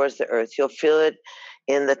 down towards the earth. You'll feel it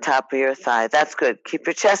in the top of your thigh. That's good. Keep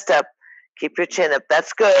your chest up. Keep your chin up.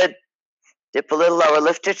 That's good. Dip a little lower.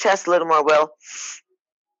 Lift your chest a little more, Will.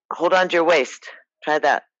 Hold on to your waist. Try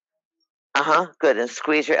that. Good. And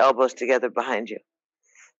squeeze your elbows together behind you.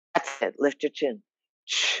 That's it. Lift your chin.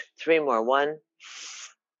 3 more. 1,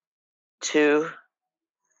 2,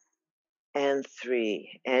 and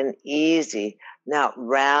 3. And easy. Now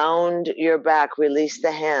round your back. Release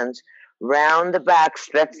the hands. Round the back.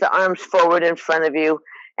 Stretch the arms forward in front of you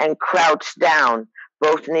and crouch down.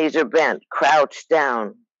 Both knees are bent. Crouch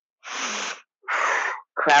down.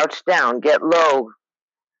 Crouch down. Get low.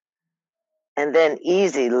 And then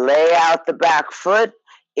easy. Lay out the back foot.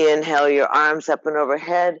 Inhale your arms up and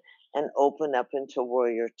overhead and open up into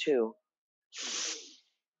warrior 2.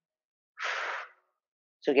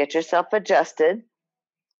 So get yourself adjusted.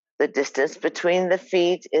 The distance between the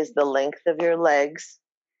feet is the length of your legs.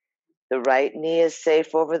 The right knee is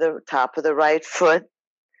safe over the top of the right foot.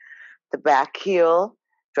 The back heel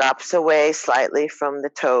drops away slightly from the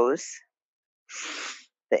toes.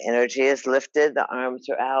 The energy is lifted. The arms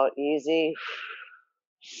are out. Easy.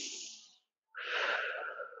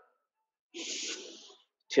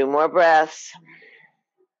 2 more breaths.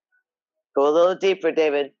 Go a little deeper,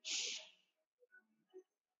 David.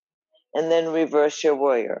 And then reverse your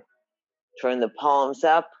warrior. Turn the palms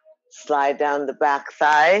up. Slide down the back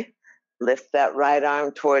thigh. Lift that right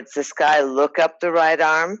arm towards the sky. Look up the right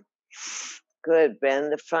arm. Good.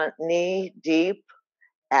 Bend the front knee deep.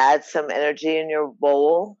 Add some energy in your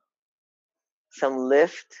bowl. Some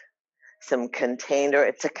lift. Some container.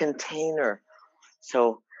 It's a container.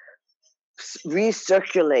 So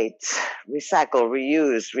recirculate, recycle,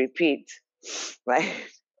 reuse, repeat, right?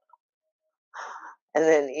 And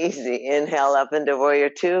then easy. Inhale up into warrior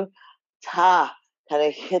 2. Ta. Kind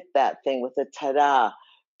of hit that thing with a ta-da.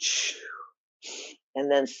 And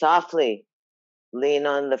then softly lean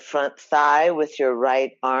on the front thigh with your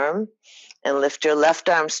right arm and lift your left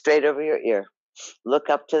arm straight over your ear. Look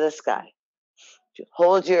up to the sky.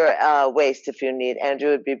 Hold your waist if you need.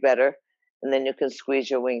 Andrew would be better. And then you can squeeze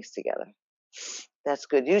your wings together. That's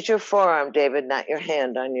good. Use your forearm, David, not your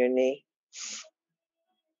hand on your knee.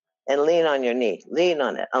 And lean on your knee. Lean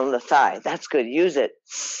on it, on the thigh. That's good. Use it.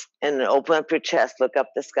 And then open up your chest. Look up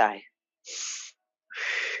the sky.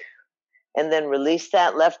 And then release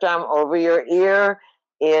that left arm over your ear.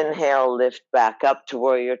 Inhale, lift back up to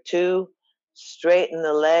warrior 2. Straighten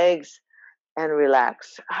the legs and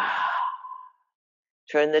relax.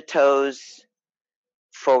 Turn the toes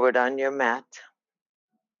forward on your mat.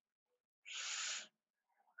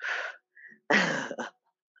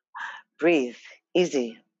 Breathe.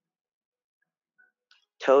 Easy.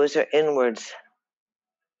 Toes are inwards.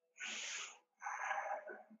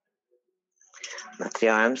 Let the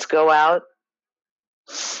arms go out.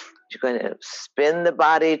 You're going to spin the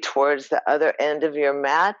body towards the other end of your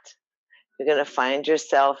mat. You're going to find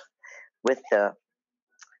yourself with the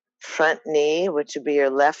front knee, which would be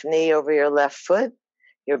your left knee over your left foot,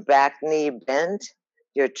 your back knee bent,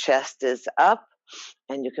 your chest is up,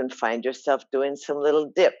 and you can find yourself doing some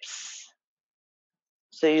little dips.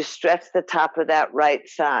 So you stretch the top of that right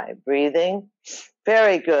thigh. Breathing.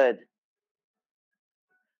 Very good.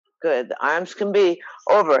 Good. The arms can be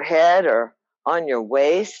overhead or on your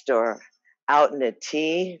waist or out in a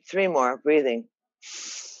T. 3 more. Breathing.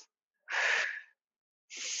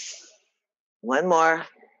 1 more.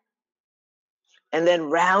 And then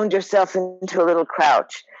round yourself into a little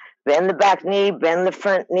crouch. Bend the back knee, bend the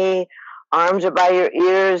front knee. Arms are by your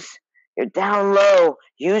ears. You're down low.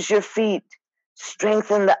 Use your feet.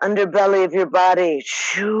 Strengthen the underbelly of your body.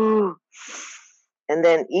 Shoo. And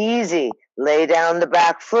then easy. Lay down the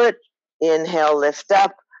back foot. Inhale, lift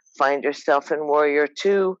up. Find yourself in warrior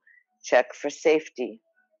 2. Check for safety.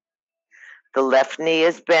 The left knee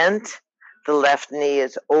is bent. The left knee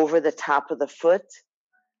is over the top of the foot.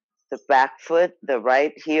 The back foot, the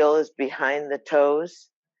right heel is behind the toes.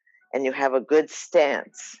 And you have a good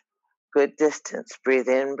stance, good distance. Breathe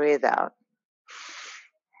in, breathe out.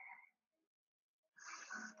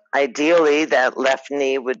 Ideally, that left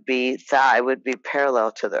knee thigh would be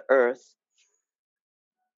parallel to the earth.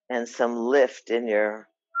 And some lift in your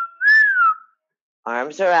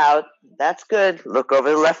arms are out. That's good. Look over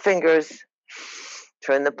the left fingers.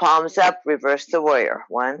 Turn the palms up. Reverse the warrior.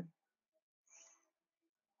 1,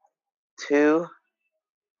 2,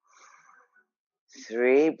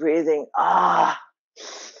 3. Breathing.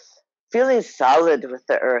 Feeling solid with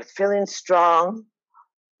the earth. Feeling strong.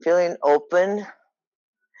 Feeling open.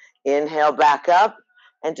 Inhale back up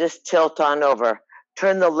and just tilt on over.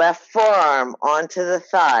 Turn the left forearm onto the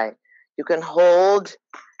thigh. You can hold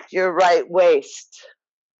your right waist.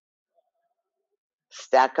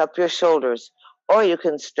 Stack up your shoulders. Or you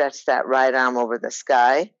can stretch that right arm over the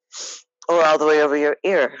sky or all the way over your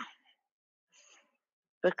ear.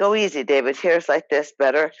 But go easy, David. Here's like this,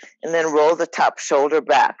 better. And then roll the top shoulder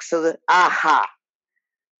back. So that,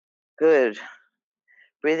 Good.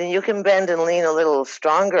 Breathing. You can bend and lean a little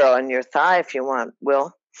stronger on your thigh if you want,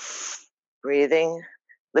 Will. Breathing.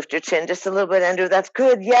 Lift your chin just a little bit, Andrew. That's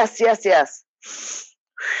good. Yes, yes, yes.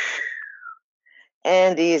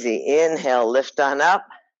 And easy. Inhale, lift on up.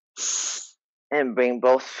 And bring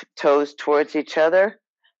both toes towards each other.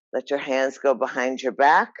 Let your hands go behind your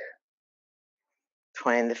back.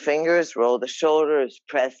 Twine the fingers, roll the shoulders,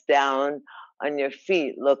 press down on your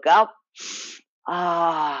feet. Look up.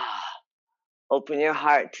 Open your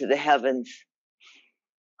heart to the heavens.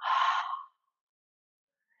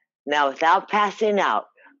 Now, without passing out,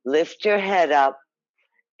 lift your head up,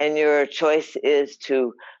 and your choice is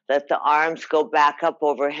to Let the arms go back up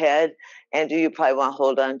overhead. Andrew, you probably want to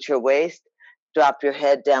hold on to your waist. Drop your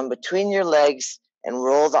head down between your legs and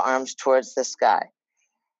roll the arms towards the sky.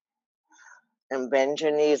 And bend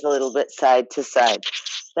your knees a little bit side to side.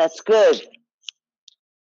 That's good.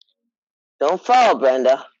 Don't fall,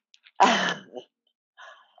 Brenda.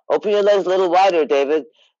 Open your legs a little wider, David.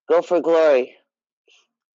 Go for glory.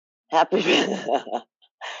 Happy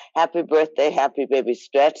happy birthday, happy baby.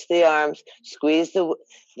 Stretch the arms, squeeze the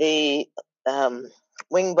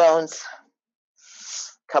wing bones.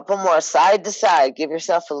 Couple more side to side. Give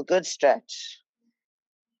yourself a good stretch.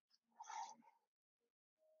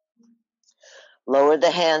 Lower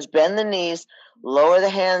the hands, bend the knees, lower the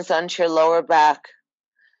hands onto your lower back.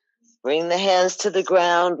 Bring the hands to the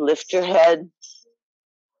ground, lift your head.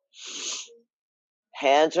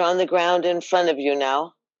 Hands are on the ground in front of you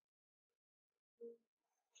now.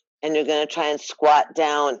 And you're going to try and squat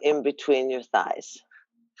down in between your thighs.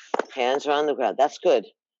 Hands are on the ground. That's good.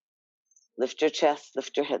 Lift your chest,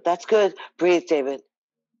 lift your head. That's good. Breathe, David.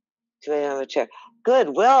 Do it on a chair. Good.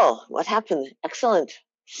 Will, what happened? Excellent.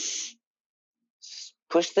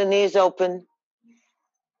 Push the knees open.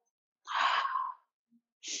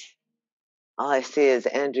 All I see is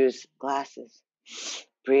Andrew's glasses.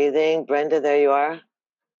 Breathing. Brenda, there you are.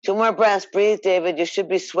 2 more breaths. Breathe, David. You should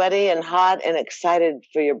be sweaty and hot and excited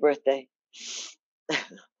for your birthday.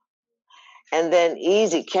 And then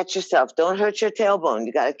easy. Catch yourself. Don't hurt your tailbone.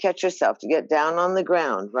 You got to catch yourself to get down on the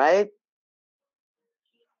ground, right?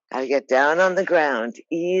 Got to get down on the ground.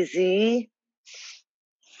 Easy.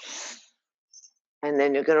 And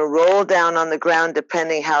then you're going to roll down on the ground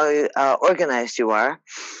depending how organized you are.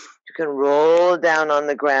 You can roll down on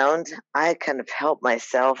the ground. I kind of help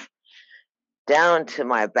myself down to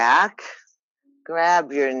my back.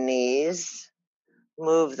 Grab your knees.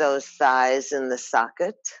 Move those thighs in the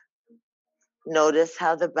socket. Notice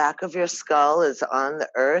how the back of your skull is on the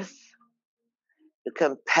earth. You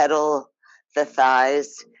can pedal the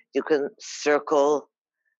thighs. You can circle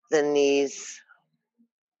the knees.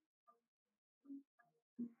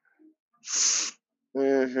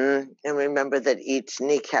 And remember that each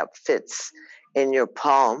kneecap fits in your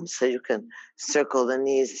palm, so you can circle the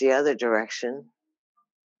knees the other direction.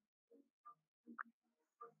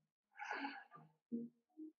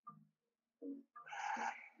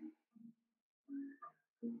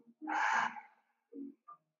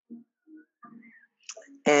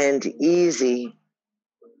 And easy.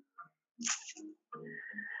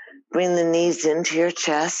 Bring the knees into your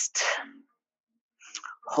chest.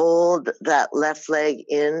 Hold that left leg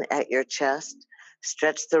in at your chest.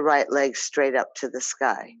 Stretch the right leg straight up to the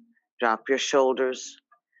sky. Drop your shoulders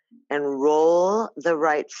and roll the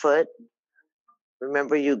right foot.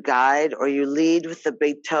 Remember, you guide or you lead with the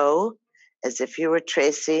big toe as if you were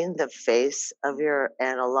tracing the face of your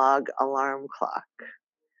analog alarm clock.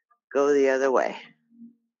 Go the other way.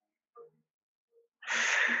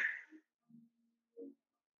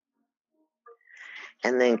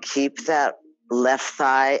 And then keep that left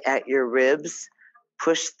thigh at your ribs.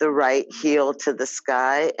 Push the right heel to the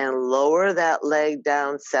sky and lower that leg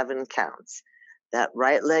down 7 counts. That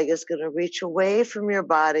right leg is going to reach away from your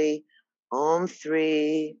body. Om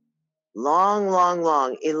 3. Long, long,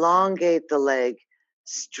 long. Elongate the leg.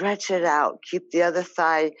 Stretch it out. Keep the other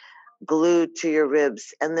thigh glued to your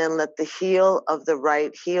ribs. And then let the heel of the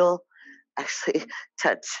right heel actually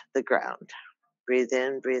touch the ground. Breathe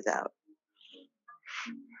in, breathe out.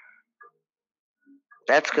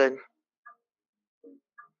 That's good.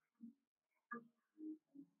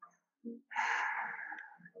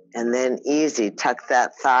 And then easy, tuck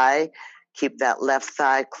that thigh, keep that left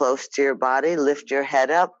thigh close to your body, lift your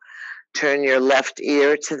head up, turn your left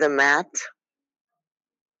ear to the mat.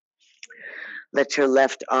 Let your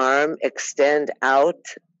left arm extend out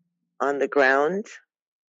on the ground.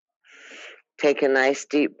 Take a nice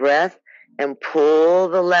deep breath and pull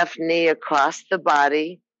the left knee across the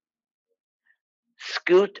body.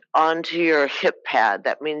 Scoot onto your hip pad.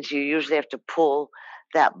 That means you usually have to pull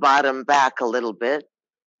that bottom back a little bit.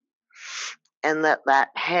 And let that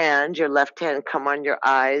hand, your left hand, come on your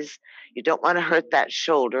eyes. You don't want to hurt that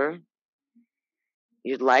shoulder.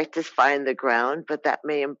 You'd like to find the ground, but that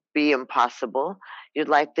may be impossible. You'd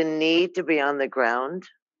like the knee to be on the ground.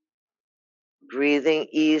 Breathing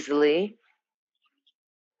easily.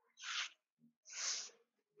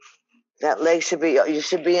 That leg you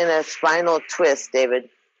should be in a spinal twist, David.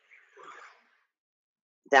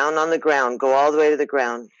 Down on the ground. Go all the way to the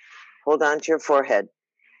ground. Hold on to your forehead.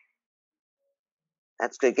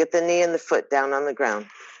 That's good. Get the knee and the foot down on the ground.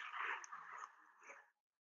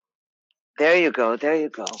 There you go. There you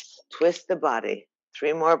go. Twist the body.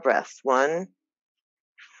 3 more breaths. 1,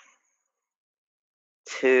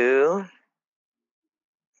 2,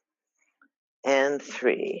 and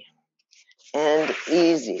 3. And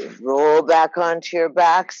easy. Roll back onto your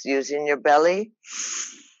backs using your belly.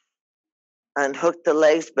 Unhook the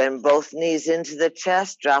legs, bend both knees into the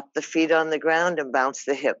chest, drop the feet on the ground, and bounce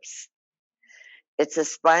the hips. It's a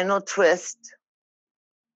spinal twist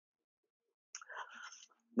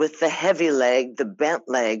with the heavy leg, the bent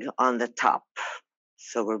leg on the top.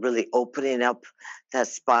 So we're really opening up that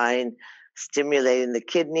spine, stimulating the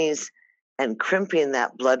kidneys, and crimping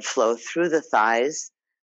that blood flow through the thighs,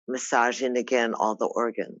 massaging again all the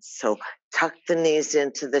organs. So tuck the knees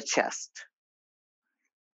into the chest.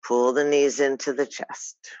 Pull the knees into the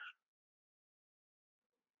chest.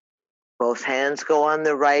 Both hands go on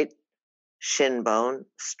the right shin bone.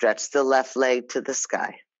 Stretch the left leg to the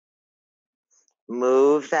sky.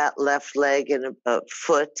 Move that left leg in a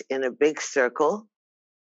foot in a big circle.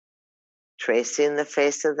 Tracing the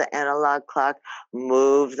face of the analog clock.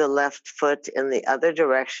 Move the left foot in the other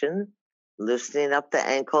direction, loosening up the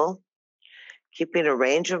ankle, keeping a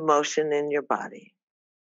range of motion in your body.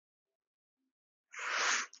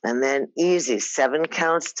 And then easy, 7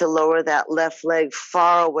 counts to lower that left leg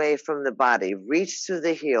far away from the body. Reach through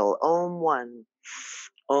the heel. Om 1.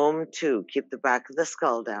 Om 2. Keep the back of the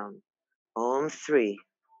skull down. Om 3.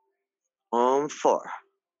 Om 4.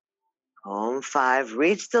 Om 5.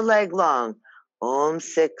 Reach the leg long. Om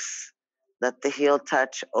 6. Let the heel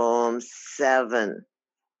touch. Om 7.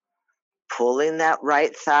 Pulling that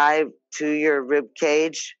right thigh to your rib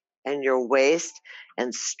cage and your waist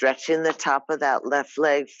and stretching the top of that left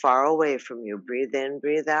leg far away from you. Breathe in,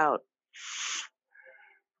 breathe out.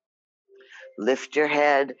 Lift your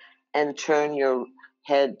head and turn your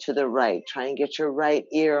head to the right. Try and get your right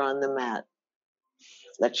ear on the mat.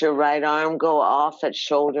 Let your right arm go off at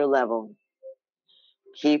shoulder level.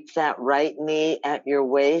 Keep that right knee at your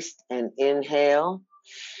waist and inhale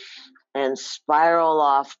and spiral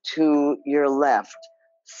off to your left.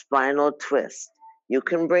 Spinal twist. You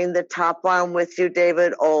can bring the top arm with you,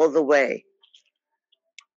 David, all the way.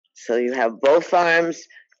 So you have both arms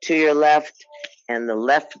to your left and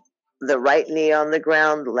the right knee on the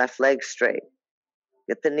ground, left leg straight.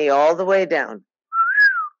 Get the knee all the way down.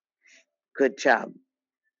 Good job.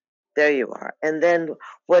 There you are. And then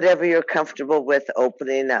whatever you're comfortable with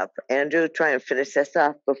opening up. Andrew, try and finish this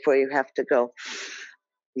off before you have to go.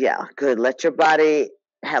 Yeah, good. Let your body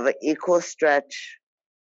have an equal stretch.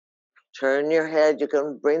 Turn your head. You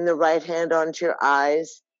can bring the right hand onto your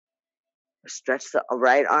eyes. Stretch the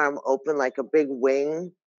right arm open like a big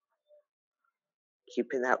wing.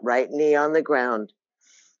 Keeping that right knee on the ground.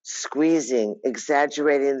 Squeezing,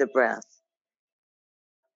 exaggerating the breath.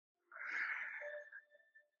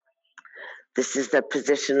 This is the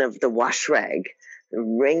position of the wash rag,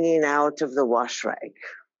 wringing out of the wash rag.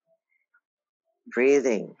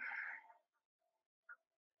 Breathing.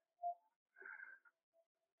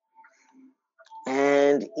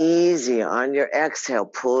 And easy on your exhale,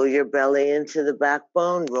 pull your belly into the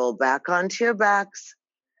backbone, roll back onto your backs,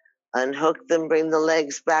 unhook them, bring the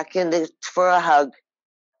legs back in for a hug.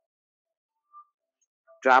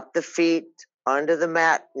 Drop the feet onto the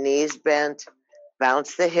mat, knees bent,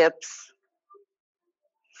 bounce the hips.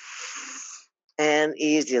 And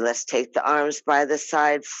easy, let's take the arms by the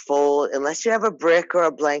side, fold, unless you have a brick or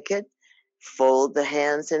a blanket, fold the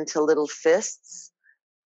hands into little fists.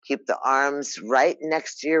 Keep the arms right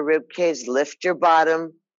next to your rib cage, lift your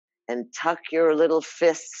bottom, and tuck your little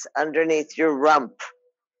fists underneath your rump.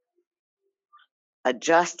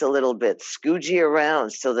 Adjust a little bit, scoogee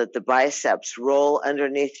around so that the biceps roll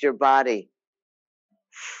underneath your body.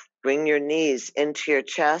 Bring your knees into your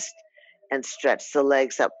chest and stretch the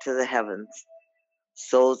legs up to the heavens.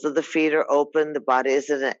 Soles of the feet are open, the body is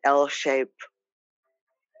in an L shape.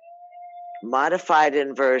 Modified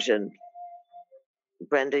inversion.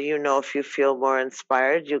 Brenda, you know, if you feel more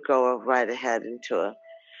inspired, you go right ahead into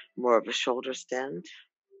more of a shoulder stand.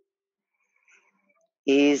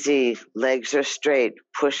 Easy, legs are straight,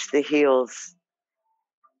 push the heels.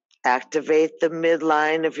 Activate the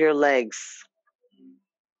midline of your legs.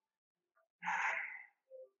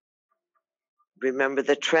 Remember,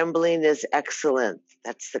 the trembling is excellent.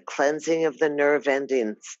 That's the cleansing of the nerve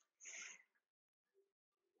endings.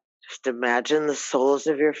 Just imagine the soles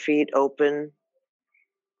of your feet open.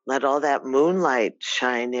 Let all that moonlight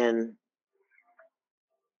shine in.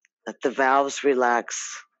 Let the valves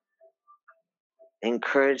relax.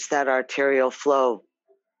 Encourage that arterial flow.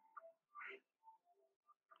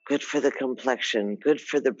 Good for the complexion, good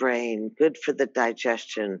for the brain, good for the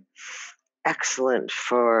digestion. Excellent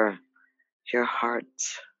for your heart.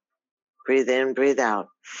 Breathe in, breathe out.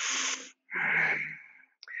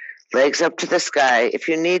 Legs up to the sky. If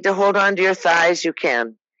you need to hold on to your thighs, you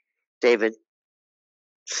can, David.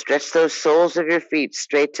 Stretch those soles of your feet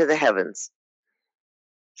straight to the heavens.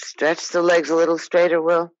 Stretch the legs a little straighter,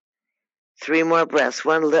 Will. 3 more breaths.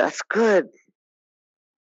 1, that's good.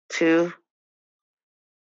 2,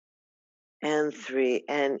 and 3,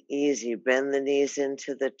 and easy. Bend the knees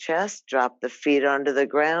into the chest. Drop the feet onto the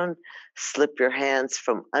ground. Slip your hands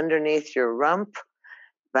from underneath your rump.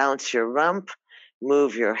 Bounce your rump.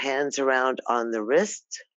 Move your hands around on the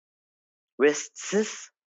wrists.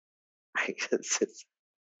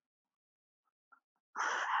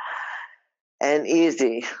 And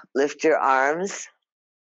easy. Lift your arms.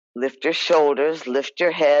 Lift your shoulders. Lift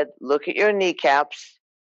your head. Look at your kneecaps.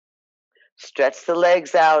 Stretch the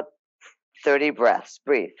legs out. 30 breaths.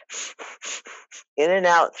 Breathe. In and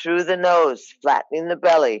out through the nose, flattening the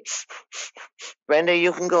belly. Brenda,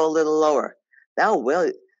 you can go a little lower. Now,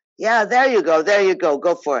 Will. Yeah, there you go. There you go.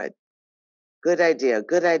 Go for it. Good idea.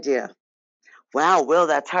 Good idea. Wow, Will,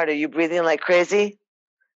 that's hard. Are you breathing like crazy?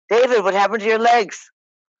 David, what happened to your legs?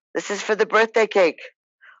 This is for the birthday cake.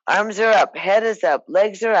 Arms are up. Head is up.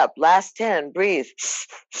 Legs are up. Last 10. Breathe.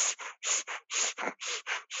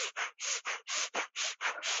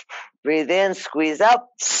 Breathe in. Squeeze up.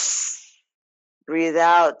 Breathe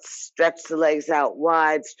out, stretch the legs out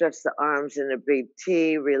wide, stretch the arms in a big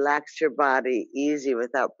T, relax your body, easy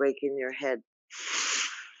without breaking your head.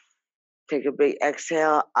 Take a big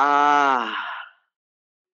exhale, and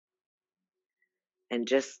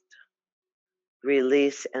just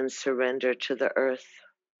release and surrender to the earth.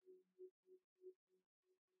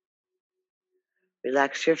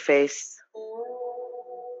 Relax your face,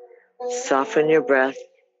 soften your breath.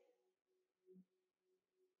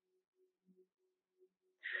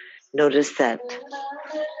 Notice that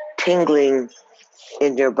tingling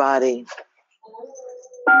in your body.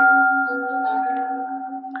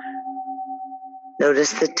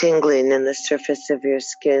 Notice the tingling in the surface of your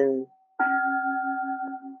skin.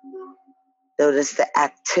 Notice the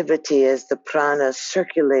activity as the prana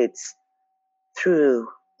circulates through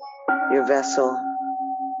your vessel.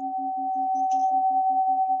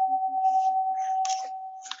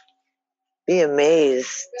 Be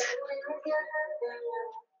amazed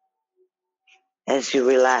as you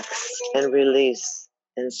relax and release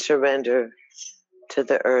and surrender to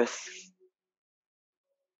the earth.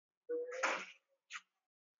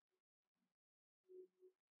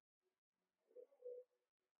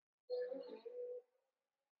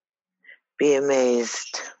 Be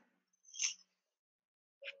amazed.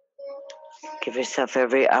 Give yourself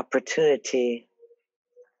every opportunity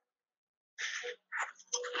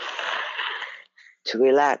to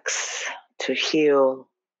relax, to heal,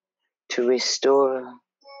 to restore.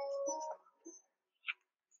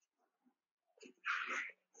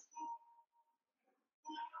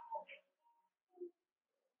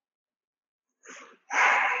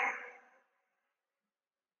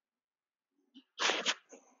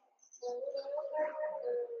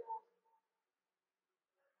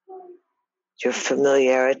 Your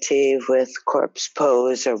familiarity with corpse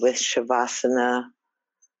pose or with shavasana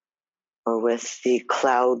or with the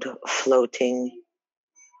cloud floating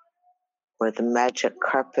or the magic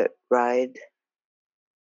carpet ride.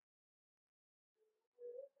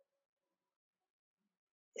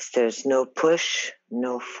 There's no push,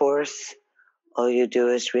 no force. All you do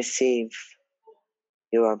is receive.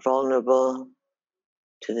 You are vulnerable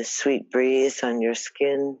to the sweet breeze on your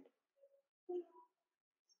skin,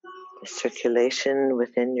 the circulation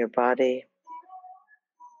within your body.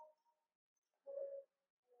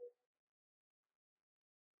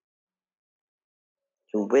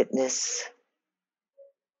 You witness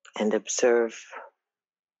and observe.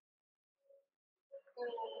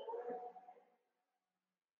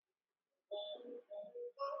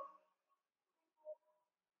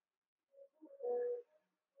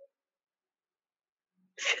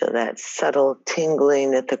 Feel that subtle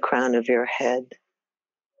tingling at the crown of your head,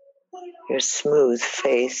 your smooth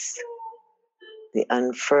face, the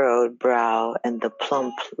unfurrowed brow, and the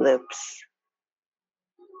plump lips.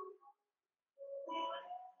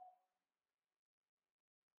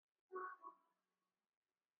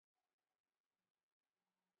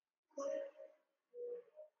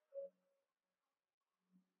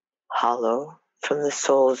 Hollow from the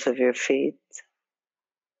soles of your feet,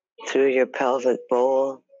 through your pelvic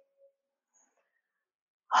bowl,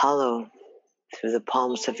 hollow through the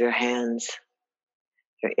palms of your hands,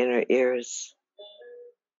 your inner ears.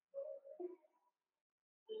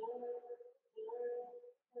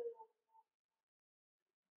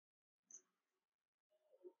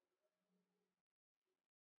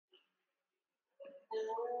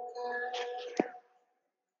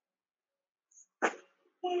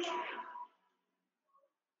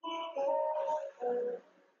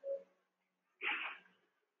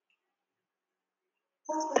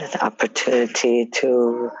 That opportunity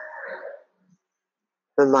to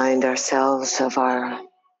remind ourselves of our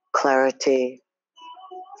clarity,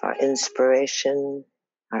 our inspiration,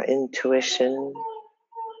 our intuition,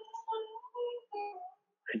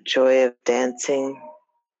 our joy of dancing,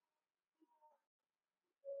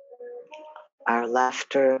 our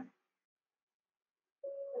laughter,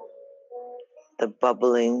 the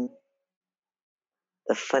bubbling,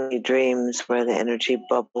 the funny dreams where the energy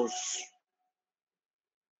bubbles.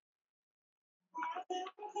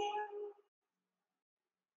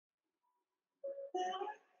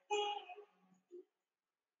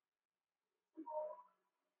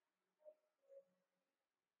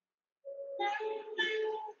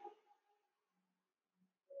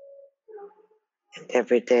 And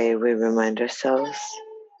every day we remind ourselves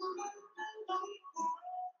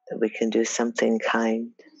that we can do something kind,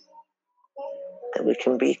 that we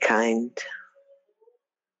can be kind,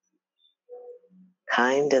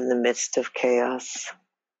 kind in the midst of chaos.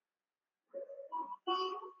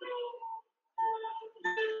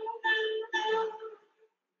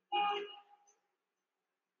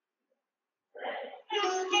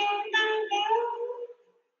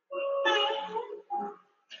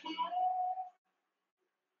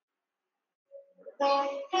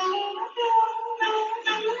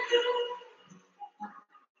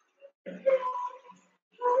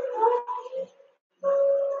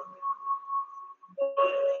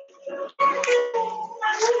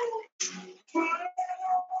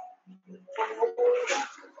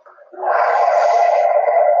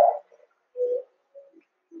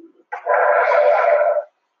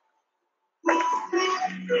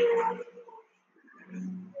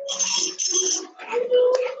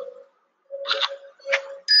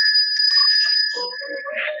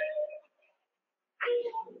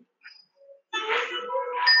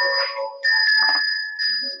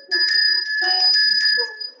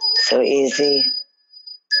 So easy.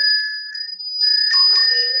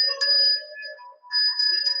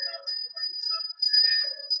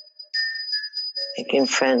 Making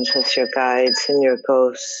friends with your guides and your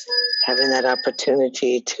ghosts, having that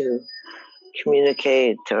opportunity to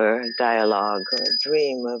communicate or dialogue or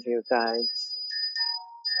dream of your guides,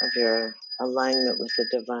 of your alignment with the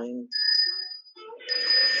divine.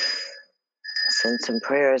 Send some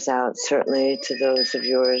prayers out, certainly to those of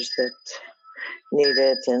yours that need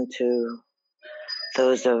it and to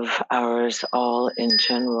those of ours all in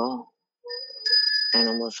general,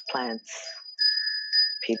 animals, plants,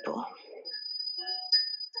 people,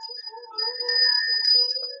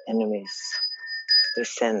 enemies. We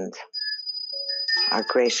send our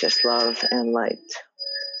gracious love and light.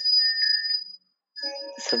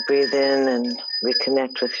 So breathe in and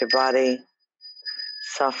reconnect with your body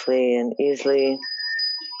softly and easily.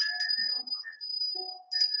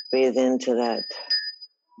 Breathe into that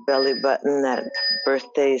belly button, that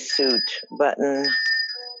birthday suit button.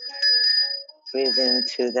 Breathe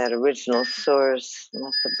into that original source.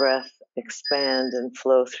 Let the breath expand and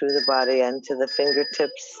flow through the body and to the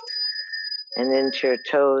fingertips and into your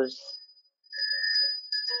toes.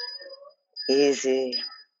 Easy.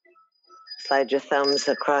 Slide your thumbs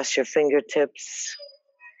across your fingertips.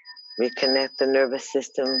 Reconnect the nervous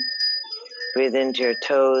system. Breathe into your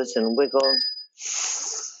toes and wiggle.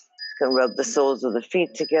 You can rub the soles of the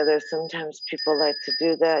feet together. Sometimes people like to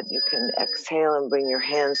do that. You can exhale and bring your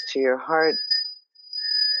hands to your heart.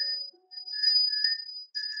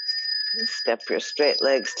 Step your straight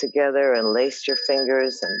legs together and lace your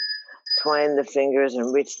fingers and twine the fingers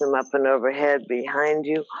and reach them up and overhead behind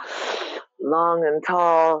you, long and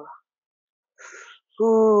tall.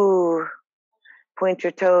 Ooh. Point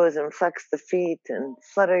your toes and flex the feet and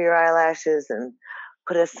flutter your eyelashes and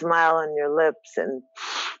put a smile on your lips and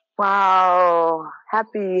wow,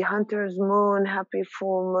 happy hunter's moon, happy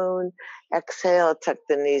full moon. Exhale, tuck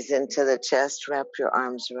the knees into the chest, wrap your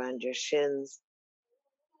arms around your shins.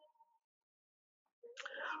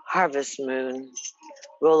 Harvest moon,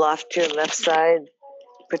 roll off to your left side,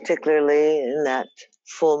 particularly in that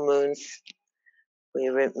full moon.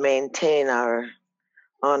 We maintain our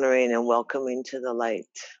honoring and welcoming to the light.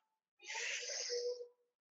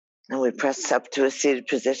 And we press up to a seated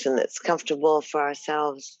position that's comfortable for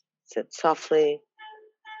ourselves. Sit softly.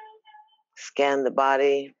 Scan the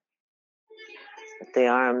body. Let the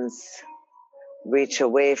arms reach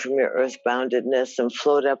away from your earth-boundedness and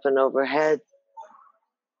float up and overhead.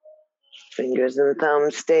 Fingers and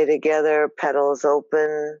thumbs stay together. Petals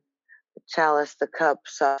open. The chalice, the cup,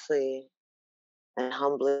 softly and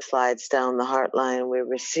humbly slides down the heart line. We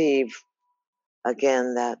receive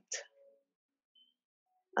again that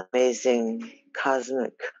amazing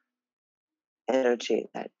cosmic energy,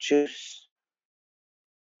 that juice.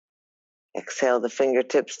 Exhale the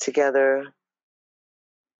fingertips together.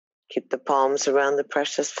 Keep the palms around the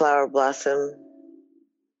precious flower blossom.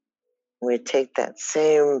 We take that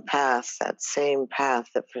same path that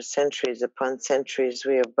for centuries upon centuries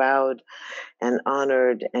we have bowed and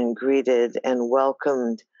honored and greeted and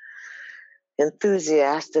welcomed,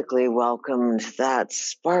 enthusiastically welcomed that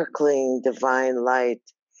sparkling divine light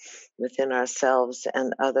within ourselves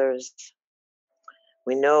and others.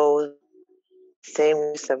 We know the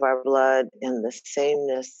sameness of our blood and the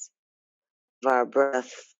sameness of our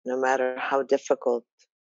breath, no matter how difficult.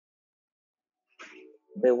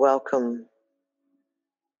 We welcome,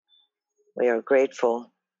 we are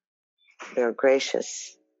grateful, we are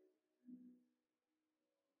gracious.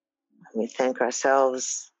 We thank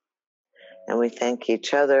ourselves and we thank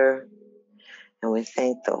each other and we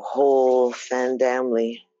thank the whole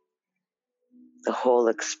family, the whole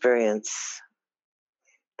experience.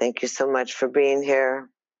 Thank you so much for being here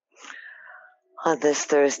on this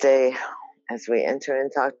Thursday as we enter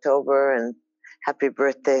into October, and happy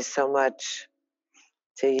birthday so much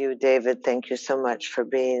to you, David. Thank you so much for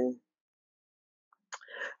being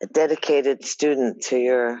a dedicated student to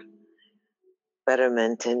your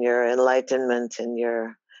betterment and your enlightenment and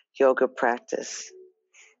your yoga practice.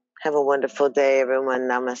 Have a wonderful day, everyone.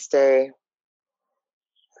 Namaste.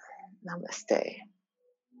 Namaste.